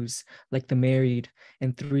 2s like the married,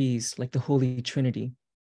 and 3s like the Holy Trinity.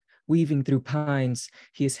 Weaving through pines,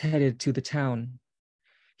 he is headed to the town.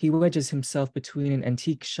 He wedges himself between an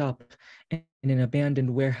antique shop and an abandoned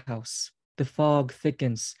warehouse. The fog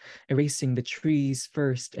thickens, erasing the trees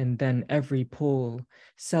first and then every pole,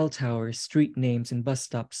 cell towers, street names and bus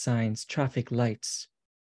stop signs, traffic lights.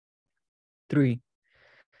 3.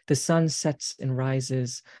 The sun sets and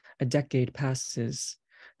rises, a decade passes.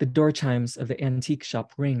 The door chimes of the antique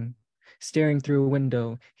shop ring. Staring through a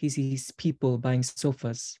window, he sees people buying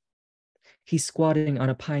sofas. He's squatting on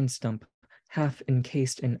a pine stump, half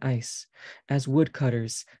encased in ice, as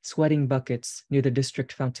woodcutters, sweating buckets near the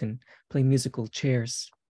district fountain, play musical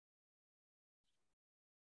chairs.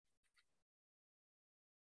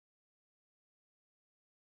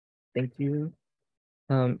 Thank you.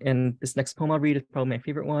 And this next poem I'll read is probably my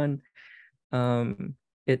favorite one.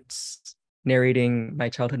 It's narrating my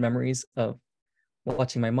childhood memories of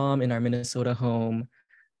watching my mom in our Minnesota home,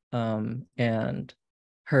 and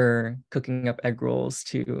her cooking up egg rolls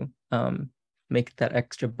to make that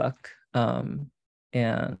extra buck,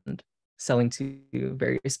 and selling to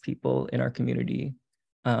various people in our community.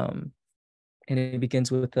 And it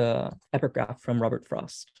begins with an epigraph from Robert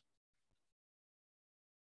Frost.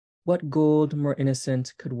 What gold more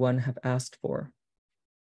innocent could one have asked for?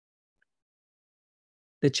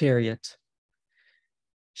 The chariot.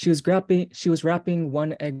 She was wrapping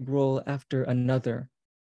one egg roll after another.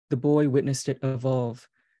 The boy witnessed it evolve,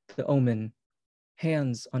 the omen.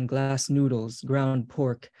 Hands on glass noodles, ground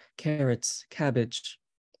pork, carrots, cabbage.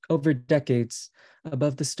 Over decades,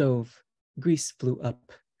 above the stove, grease flew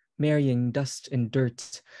up, marrying dust and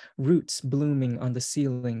dirt, roots blooming on the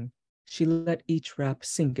ceiling. She let each wrap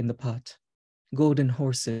sink in the pot. Golden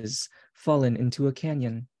horses, fallen into a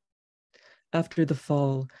canyon. After the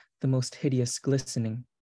fall, the most hideous glistening.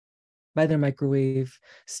 By their microwave,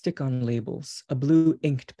 stick-on labels, a blue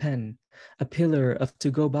inked pen, a pillar of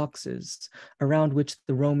to-go boxes, around which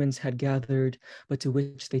the Romans had gathered, but to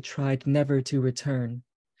which they tried never to return.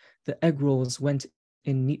 The egg rolls went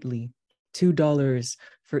in neatly, $2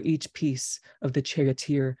 for each piece of the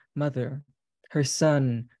charioteer mother, her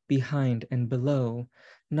son behind and below,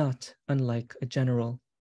 not unlike a general.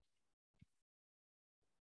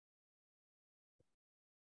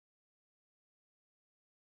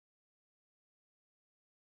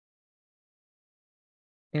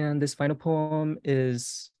 And this final poem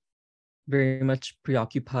is very much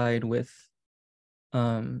preoccupied with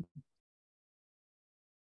kind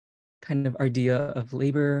of idea of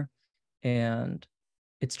labor, and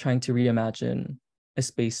it's trying to reimagine a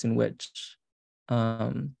space in which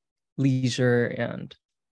leisure and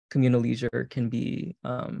communal leisure can be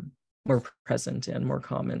more present and more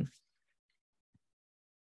common.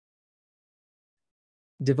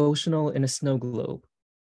 Devotional in a snow globe.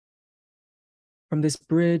 From this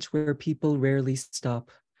bridge where people rarely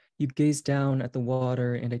stop, you gaze down at the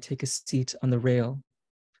water and I take a seat on the rail.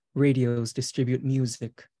 Radios distribute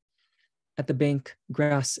music. At the bank,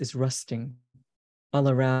 grass is rusting. All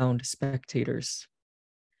around, spectators.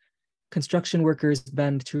 Construction workers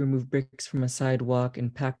bend to remove bricks from a sidewalk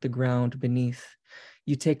and pack the ground beneath.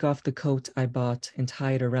 You take off the coat I bought and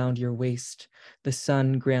tie it around your waist. The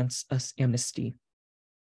sun grants us amnesty.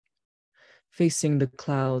 Facing the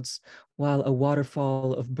clouds, while a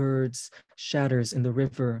waterfall of birds shatters in the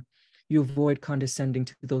river, you avoid condescending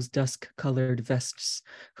to those dusk-colored vests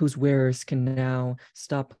whose wearers can now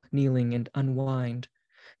stop kneeling and unwind.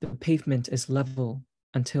 The pavement is level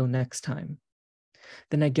until next time.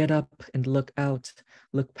 Then I get up and look out,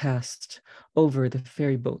 look past, over the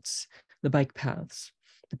ferry boats, the bike paths,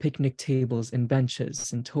 the picnic tables and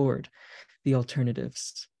benches, and toward the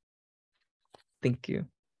alternatives. Thank you.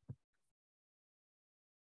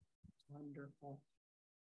 Wonderful.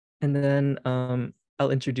 And then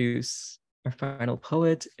I'll introduce our final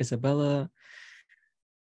poet, Isabella.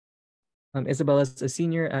 Isabella is a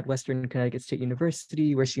senior at Western Connecticut State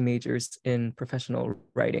University, where she majors in professional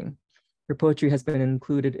writing. Her poetry has been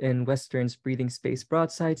included in Western's Breathing Space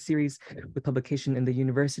Broadside series, with publication in the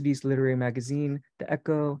university's literary magazine, The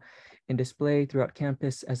Echo, and display throughout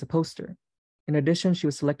campus as a poster. In addition, she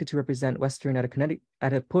was selected to represent Western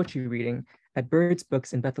at a poetry reading at Bird's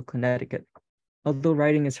Books in Bethel, Connecticut. Although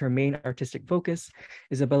writing is her main artistic focus,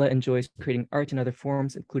 Isabella enjoys creating art in other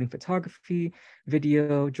forms, including photography,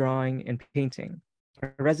 video, drawing, and painting. A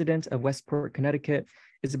resident of Westport, Connecticut,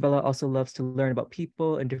 Isabella also loves to learn about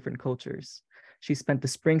people and different cultures. She spent the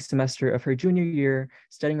spring semester of her junior year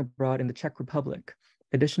studying abroad in the Czech Republic,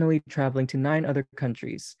 additionally traveling to 9 other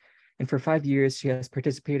countries. And for 5 years, she has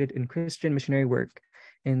participated in Christian missionary work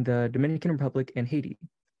in the Dominican Republic and Haiti.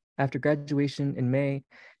 After graduation in May,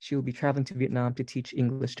 she will be traveling to Vietnam to teach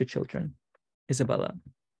English to children. Isabella.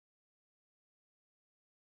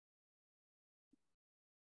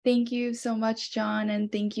 Thank you so much, John,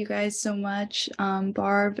 and thank you guys so much,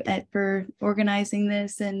 Barb, for organizing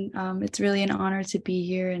this. And it's really an honor to be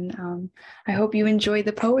here. And I hope you enjoy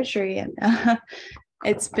the poetry. And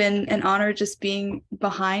it's been an honor just being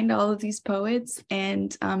behind all of these poets.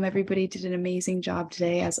 And everybody did an amazing job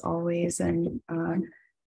today, as always. And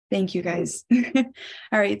thank you, guys.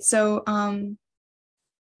 All right, so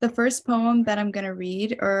the first poem that I'm going to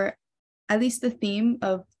read, or at least the theme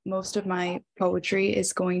of most of my poetry,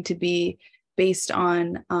 is going to be based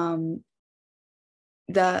on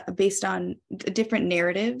different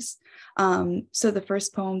narratives. So the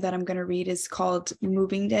first poem that I'm going to read is called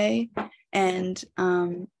Moving Day, and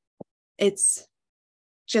it's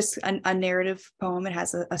just a narrative poem. It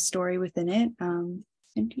has a story within it, and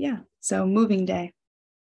yeah, so Moving Day.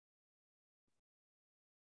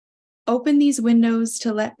 Open these windows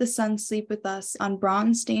to let the sun sleep with us on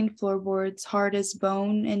bronze-stained floorboards hard as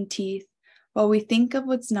bone and teeth, while we think of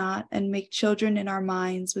what's not and make children in our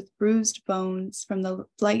minds with bruised bones from the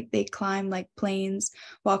flight they climb like planes,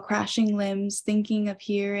 while crashing limbs thinking of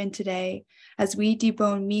here and today, as we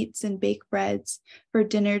debone meats and bake breads for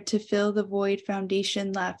dinner to fill the void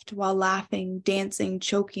foundation left, while laughing, dancing,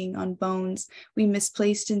 choking on bones we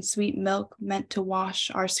misplaced in sweet milk meant to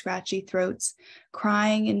wash our scratchy throats,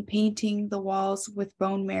 crying and painting the walls with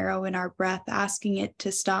bone marrow in our breath, asking it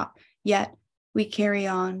to stop, yet we carry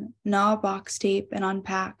on, gnaw box tape and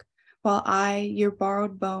unpack, while I, your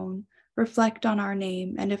borrowed bone, reflect on our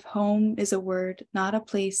name, and if home is a word, not a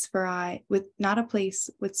place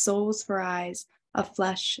with souls for eyes of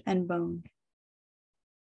flesh and bone.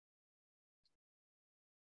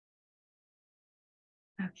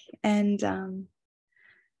 Okay, and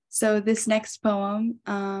so this next poem,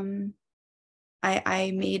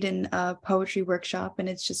 I made in a poetry workshop, and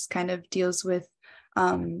it's just kind of deals with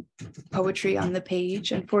poetry on the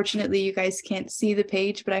page. Unfortunately, you guys can't see the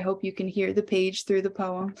page, but I hope you can hear the page through the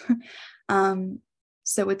poem.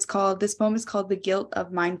 So this poem is called The Guilt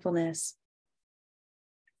of Mindfulness.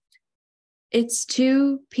 It's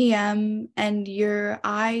 2 p.m. and your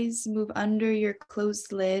eyes move under your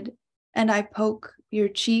closed lid, and I poke your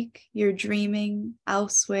cheek, you're dreaming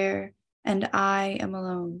elsewhere, and I am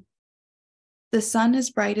alone. The sun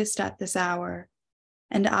is brightest at this hour,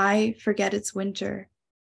 and I forget it's winter.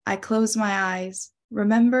 I close my eyes,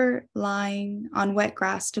 remember lying on wet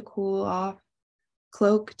grass to cool off,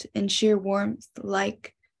 cloaked in sheer warmth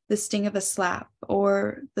like the sting of a slap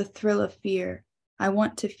or the thrill of fear. I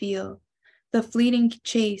want to feel the fleeting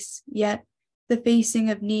chase, yet the facing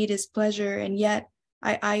of need is pleasure, and yet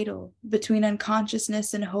I idle between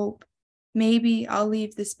unconsciousness and hope. Maybe I'll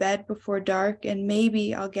leave this bed before dark, and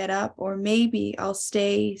maybe I'll get up, or maybe I'll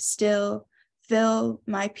stay still, fill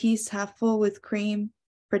my piece half full with cream,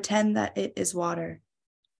 pretend that it is water.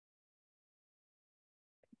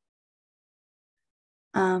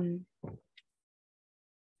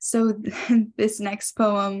 So this next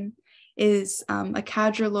poem is a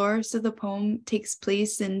quadrilleur. So the poem takes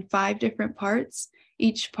place in 5 different parts.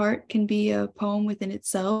 Each part can be a poem within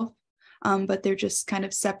itself, but they're just kind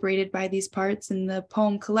of separated by these parts. And the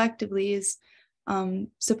poem collectively is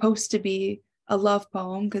supposed to be a love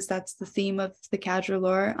poem, because that's the theme of the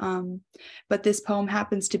quadrilleur. But this poem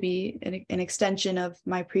happens to be an extension of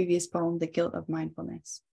my previous poem, The Guilt of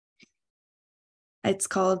Mindfulness. It's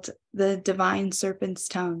called The Divine Serpent's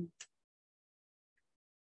Tongue.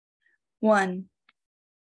 1.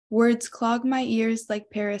 Words clog my ears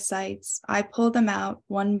like parasites. I pull them out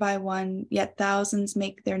one by one, yet thousands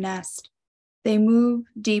make their nest. They move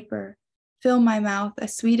deeper, fill my mouth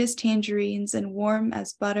as sweet as tangerines and warm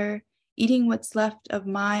as butter. Eating what's left of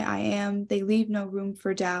my I am, they leave no room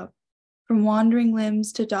for doubt. From wandering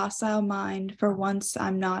limbs to docile mind, for once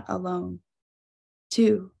I'm not alone.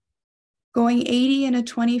 2. Going 80 in a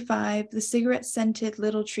 25, the cigarette-scented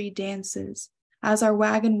little tree dances. As our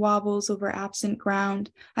wagon wobbles over absent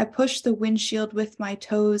ground, I push the windshield with my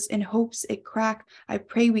toes in hopes it crack. I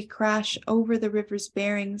pray we crash over the river's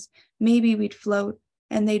bearings. Maybe we'd float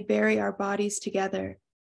and they'd bury our bodies together.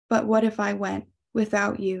 But what if I went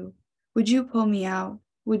without you? Would you pull me out?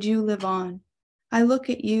 Would you live on? I look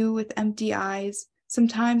at you with empty eyes.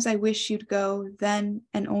 Sometimes I wish you'd go, then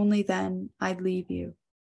and only then I'd leave you.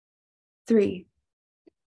 3.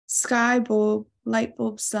 Sky bulb, light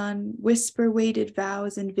bulb sun, whisper weighted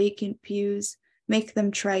vows in vacant pews, make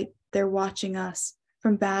them trite, they're watching us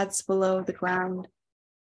from baths below the ground.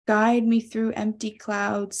 Guide me through empty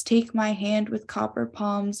clouds, take my hand with copper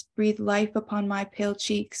palms, breathe life upon my pale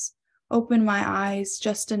cheeks, open my eyes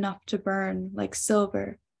just enough to burn like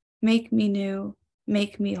silver, make me new,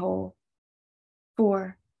 make me whole.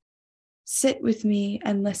 4. Sit with me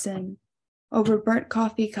and listen, over burnt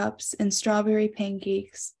coffee cups and strawberry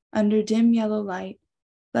pancakes, under dim yellow light,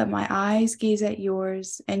 let my eyes gaze at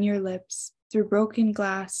yours and your lips. Through broken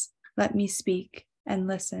glass, let me speak and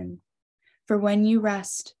listen. For when you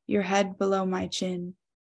rest your head below my chin,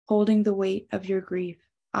 holding the weight of your grief,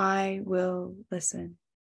 I will listen.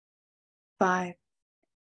 5.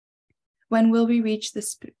 When will we reach the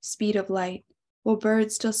speed of light? Will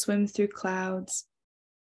birds still swim through clouds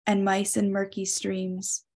and mice in murky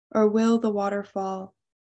streams? Or will the waterfall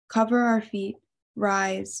cover our feet,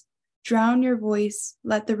 rise, drown your voice,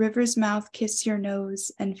 let the river's mouth kiss your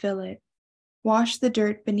nose and fill it, wash the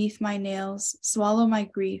dirt beneath my nails, swallow my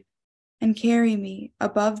grief, and carry me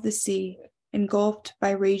above the sea, engulfed by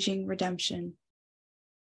raging redemption.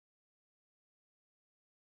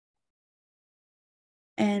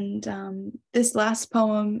 And this last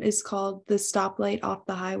poem is called The Stoplight Off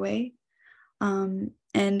the Highway. And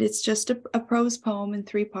it's just a prose poem in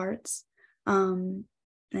 3 parts. And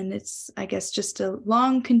it's, I guess, just a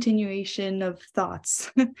long continuation of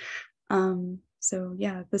thoughts. So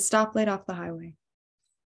yeah, The Stoplight Off the Highway.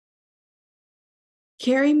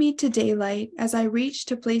 Carry me to daylight as I reach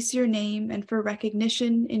to place your name and for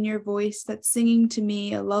recognition in your voice that's singing to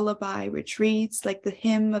me a lullaby which reads like the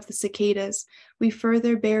hymn of the cicadas we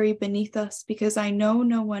further bury beneath us because I know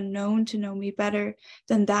no one known to know me better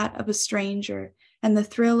than that of a stranger, and the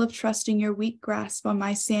thrill of trusting your weak grasp on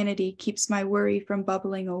my sanity keeps my worry from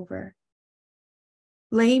bubbling over.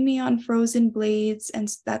 Lay me on frozen blades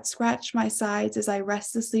and that scratch my sides as I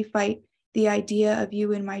restlessly fight the idea of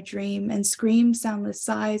you in my dream and scream soundless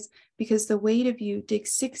sighs because the weight of you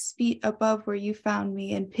digs 6 feet above where you found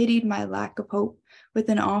me and pitied my lack of hope with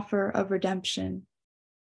an offer of redemption.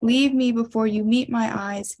 Leave me before you meet my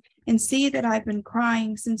eyes and see that I've been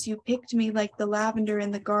crying since you picked me like the lavender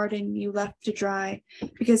in the garden you left to dry,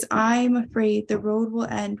 because I'm afraid the road will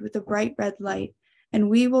end with a bright red light and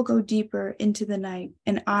we will go deeper into the night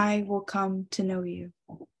and I will come to know you.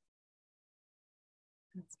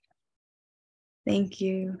 Thank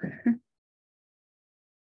you.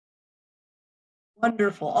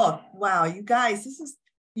 Wonderful. Oh, wow. You guys, this is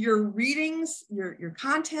your readings, your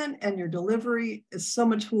content and your delivery is so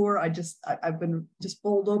mature. I've been just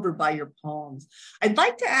bowled over by your poems. I'd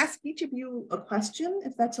like to ask each of you a question,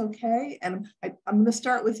 if that's okay. And I'm going to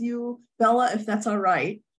start with you, Bella, if that's all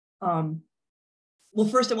right. Well,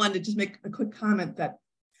 first I wanted to just make a quick comment that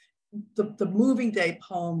the moving day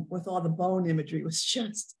poem with all the bone imagery was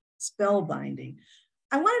just spellbinding.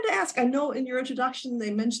 I wanted to ask, I know in your introduction,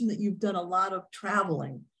 they mentioned that you've done a lot of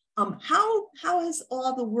traveling. How has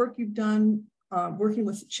all the work you've done working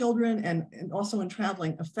with children and also in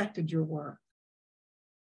traveling affected your work?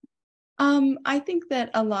 I think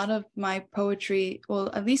that a lot of my poetry,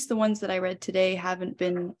 well, at least the ones that I read today haven't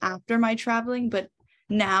been after my traveling, but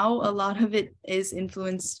now a lot of it is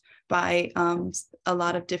influenced by a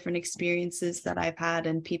lot of different experiences that I've had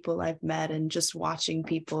and people I've met and just watching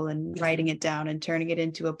people and writing it down and turning it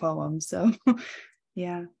into a poem. So,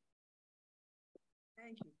 yeah.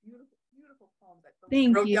 Thank you. Beautiful, beautiful poem.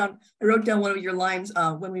 Thank you. I wrote down one of your lines,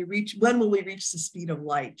 when will we reach the speed of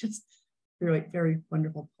light? Just very, very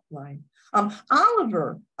wonderful line.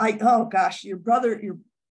 Oliver, oh gosh, your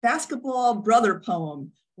basketball brother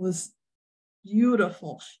poem was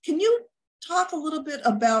beautiful. Can you talk a little bit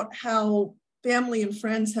about how family and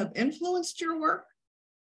friends have influenced your work?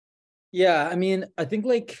 Yeah, I mean, I think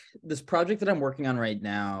like this project that I'm working on right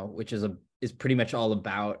now, which is pretty much all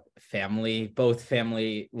about family, both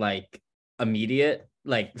family like immediate,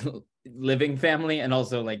 like living family, and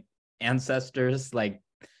also like ancestors, like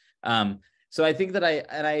so I think that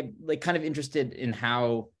I like kind of interested in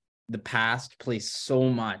how the past plays so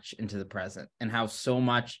much into the present and how so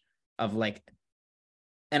much of like,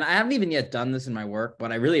 and I haven't even yet done this in my work,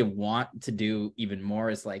 but I really want to do even more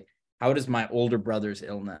is like, how does my older brother's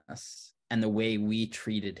illness and the way we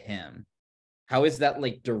treated him, how is that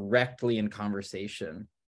like directly in conversation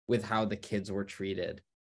with how the kids were treated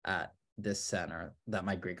at this center that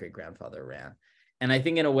my great-great-grandfather ran? And I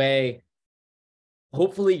think in a way,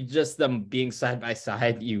 hopefully just them being side by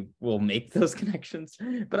side, you will make those connections.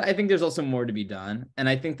 But I think there's also more to be done. And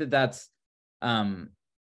I think that that's,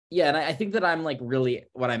 yeah, and I think that I'm like really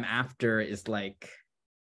what I'm after is like,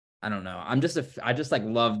 I don't know. I just like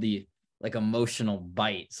love the like emotional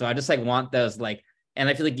bite. So I just like want those like, and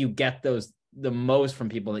I feel like you get those the most from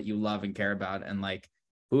people that you love and care about. And like,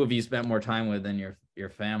 who have you spent more time with than your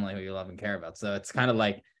family who you love and care about? So it's kind of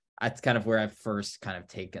like, that's kind of where I've first kind of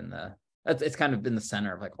taken it's kind of been the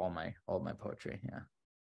center of like all my poetry. Yeah.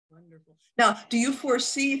 Wonderful. Now, do you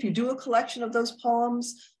foresee if you do a collection of those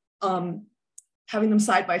poems, having them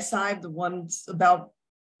side by side, the ones about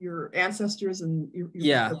your ancestors and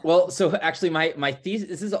yeah, well, so actually my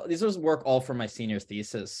thesis, this was work all for my senior's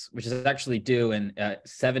thesis, which is actually due in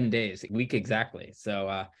 7 days, a week exactly.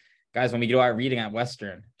 So guys, when we do our reading at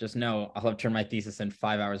Western, just know I'll have turned my thesis in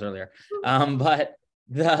 5 hours earlier. But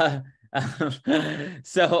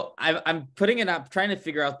so I'm putting it up, trying to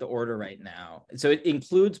figure out the order right now. So it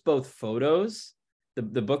includes both photos.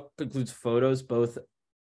 The book includes photos both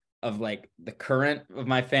of like the current of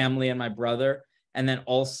my family and my brother, and then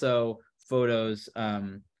also photos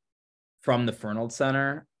from the Fernald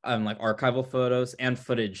Center, like archival photos and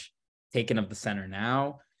footage taken of the center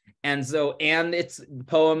now. And so, and it's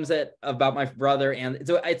poems about my brother. And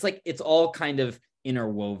so it's like, it's all kind of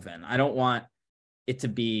interwoven. I don't want it to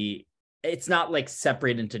be, it's not like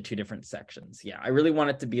separated into 2 different sections. Yeah, I really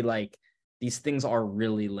want it to be like these things are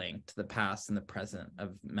really linked, the past and the present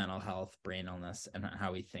of mental health, brain illness, and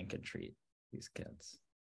how we think and treat these kids.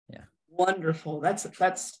 Yeah. Wonderful. That's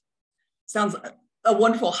sounds a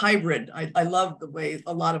wonderful hybrid. I love the way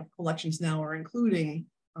a lot of collections now are including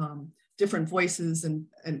different voices and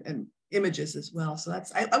images as well. So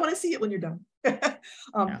that's, I want to see it when you're done.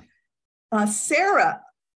 Sara,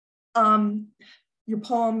 your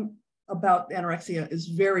poem about anorexia is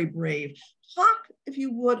very brave. Talk, if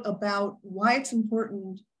you would, about why it's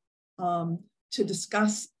important to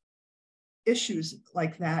discuss issues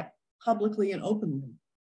like that publicly and openly.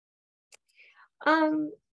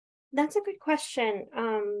 That's a good question.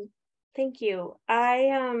 Thank you.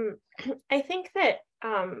 I think that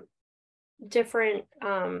different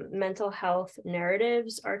mental health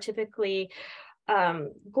narratives are typically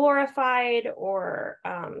glorified or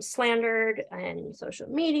slandered in social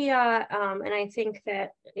media. And I think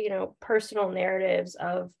that, personal narratives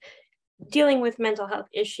of dealing with mental health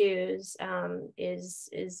issues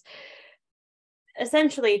is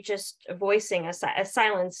essentially just voicing a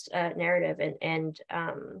silenced narrative. And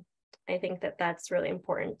I think that that's really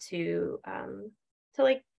important to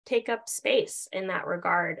like take up space in that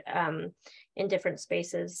regard in different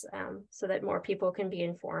spaces so that more people can be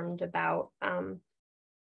informed about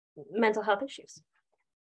mental health issues.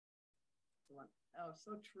 Oh,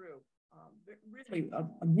 so true. Really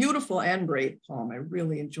a beautiful and brave poem. I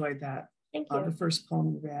really enjoyed that. Thank you. The first poem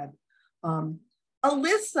you read.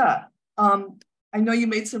 Alisa, I know you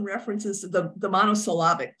made some references to the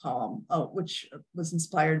monosyllabic poem, which was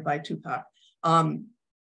inspired by Tupac.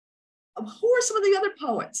 Who are some of the other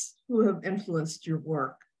poets who have influenced your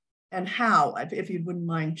work, and how, if you wouldn't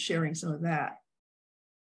mind sharing some of that?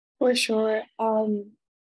 For sure.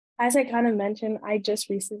 As I kind of mentioned, I just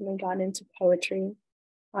recently got into poetry.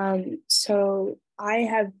 So I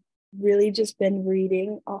have really just been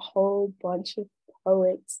reading a whole bunch of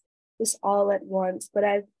poets just all at once, but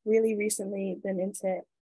I've really recently been into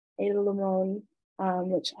Ada Limon,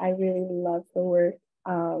 which I really love her work.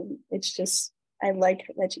 It's just, I like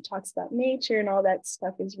that she talks about nature and all that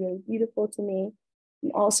stuff is really beautiful to me.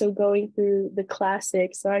 I'm also going through the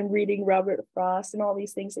classics. So I'm reading Robert Frost and all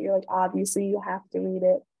these things that you're like, obviously you have to read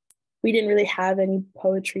it. We didn't really have any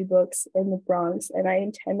poetry books in the Bronx, and I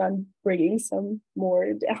intend on bringing some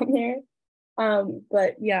more down there.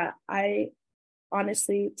 But yeah,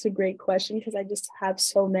 honestly, it's a great question because I just have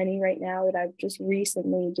so many right now that I've just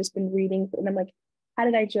recently just been reading, and I'm like, how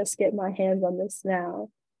did I just get my hands on this now?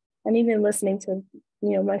 And even listening to,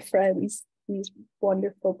 my friends, these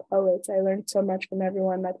wonderful poets, I learned so much from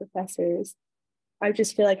everyone, my professors. I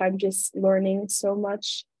just feel like I'm just learning so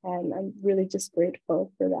much, and I'm really just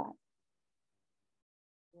grateful for that.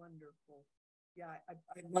 Wonderful. Yeah, I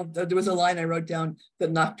love that. There was a line I wrote down, the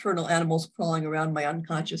nocturnal animals crawling around my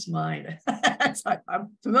unconscious mind. So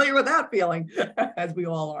I'm familiar with that feeling, as we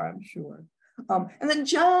all are, I'm sure. And then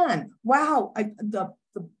John, wow, the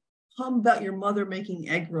poem about your mother making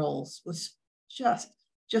egg rolls was just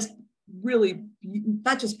really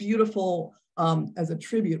not just beautiful as a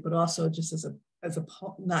tribute, but also just as a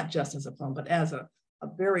poem, not just as a poem, but as a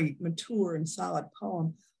very mature and solid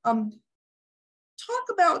poem. Talk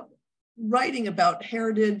about writing about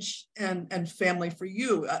heritage and family for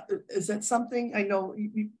you. Is that something, I know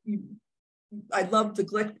I love the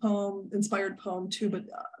Glick poem, inspired poem too, but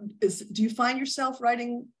do you find yourself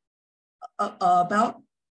writing about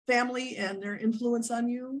family and their influence on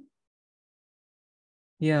you?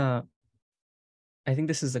 Yeah, I think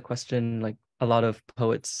this is a question like a lot of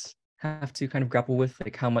poets have to kind of grapple with,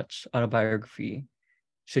 like how much autobiography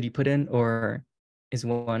should you put in, or is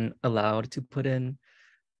one allowed to put in?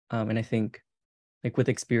 And I think like with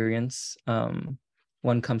experience,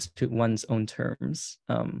 one comes to one's own terms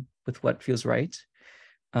with what feels right.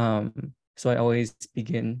 So I always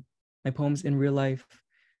begin my poems in real life,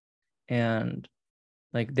 and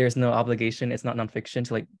like there's no obligation, it's not nonfiction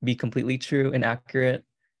to like be completely true and accurate.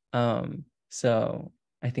 So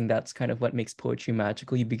I think that's kind of what makes poetry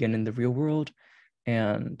magical. You begin in the real world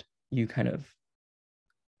and you kind of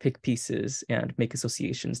pick pieces and make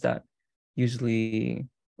associations that usually,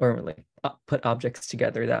 or like put objects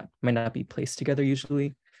together that might not be placed together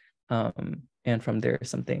usually. And from there,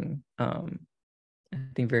 something I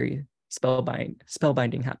think very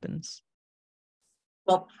spellbinding happens.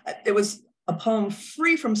 Well, it was a poem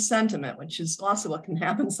free from sentiment, which is also what can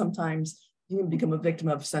happen sometimes. You can become a victim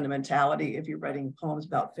of sentimentality if you're writing poems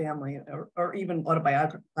about family or even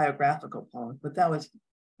autobiographical poems. But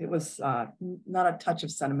it was not a touch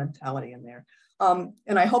of sentimentality in there.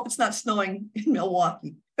 And I hope it's not snowing in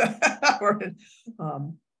Milwaukee or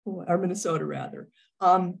Minnesota rather.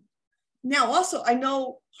 Now, also, I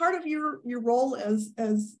know part of your role as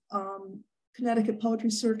Connecticut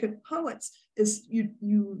Poetry Circuit poets is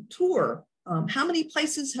you tour. How many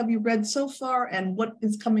places have you read so far, and what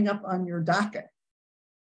is coming up on your docket?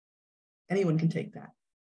 Anyone can take that.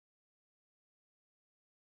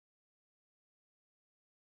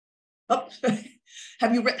 Oh,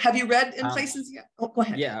 have you read in places yet? Oh, go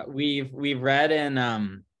ahead. Yeah, we've read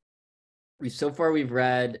in we've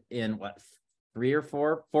read in what, 3 or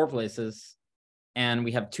 4 places, and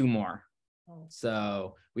we have 2 more. Oh.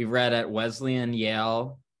 So we've read at Wesleyan,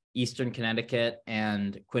 Yale, Eastern Connecticut,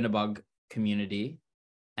 and Quinnipiac Community,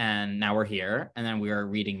 and now we're here, and then we are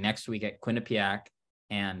reading next week at Quinnipiac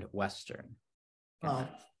and Western. Oh,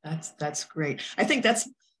 that's great. I think that's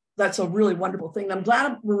a really wonderful thing. And I'm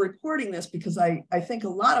glad we're recording this, because I think a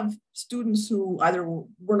lot of students who either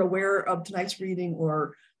weren't aware of tonight's reading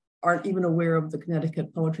or aren't even aware of the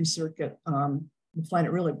Connecticut Poetry Circuit will find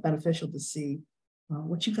it really beneficial to see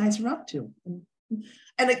what you guys are up to.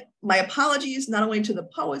 And my apologies, not only to the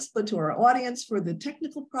poets, but to our audience for the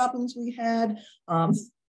technical problems we had.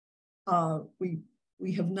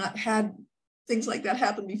 We have not had things like that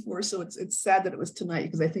happen before, so it's sad that it was tonight,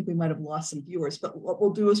 because I think we might have lost some viewers. But what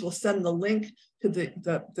we'll do is we'll send the link to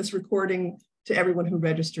this recording to everyone who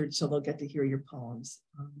registered, so they'll get to hear your poems.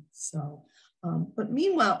 But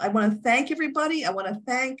meanwhile, I want to thank everybody. I want to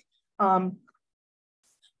thank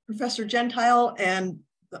Professor Gentile and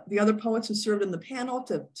the other poets who served in the panel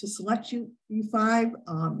to select you 5.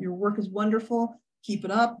 Your work is wonderful. Keep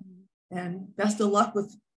it up, and best of luck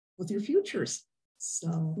with your futures.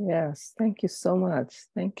 So yes, thank you so much.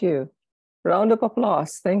 Thank you. Round of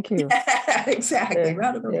applause. Thank you. Yeah, exactly. Yeah,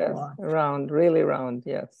 round of applause. Round, really round.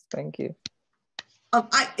 Yes, thank you.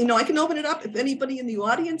 I can open it up. If anybody in the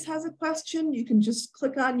audience has a question, you can just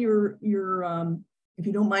click on your if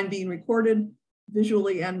you don't mind being recorded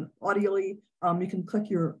visually and audially, you can click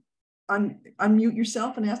unmute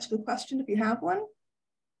yourself and ask a question if you have one.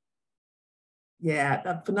 Yeah,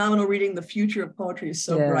 a phenomenal reading. The future of poetry is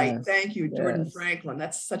so bright. Thank you, Jordan Franklin.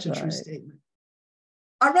 That's such a true statement.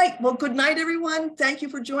 All right, well, good night, everyone. Thank you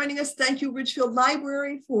for joining us. Thank you, Ridgefield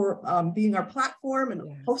Library, for being our platform and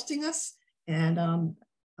hosting us. And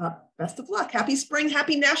best of luck. Happy spring,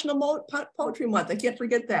 happy National Poetry Month. I can't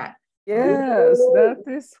forget that. Yes, that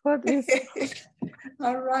is what is.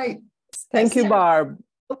 All right. Thank you, Barb.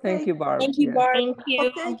 Okay. Thank you, Barb. Thank you, Barb. Thank you.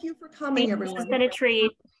 Well, thank you for coming, everyone. It's been a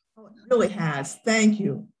treat. Oh, it really has. Thank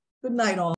you. Good night, all.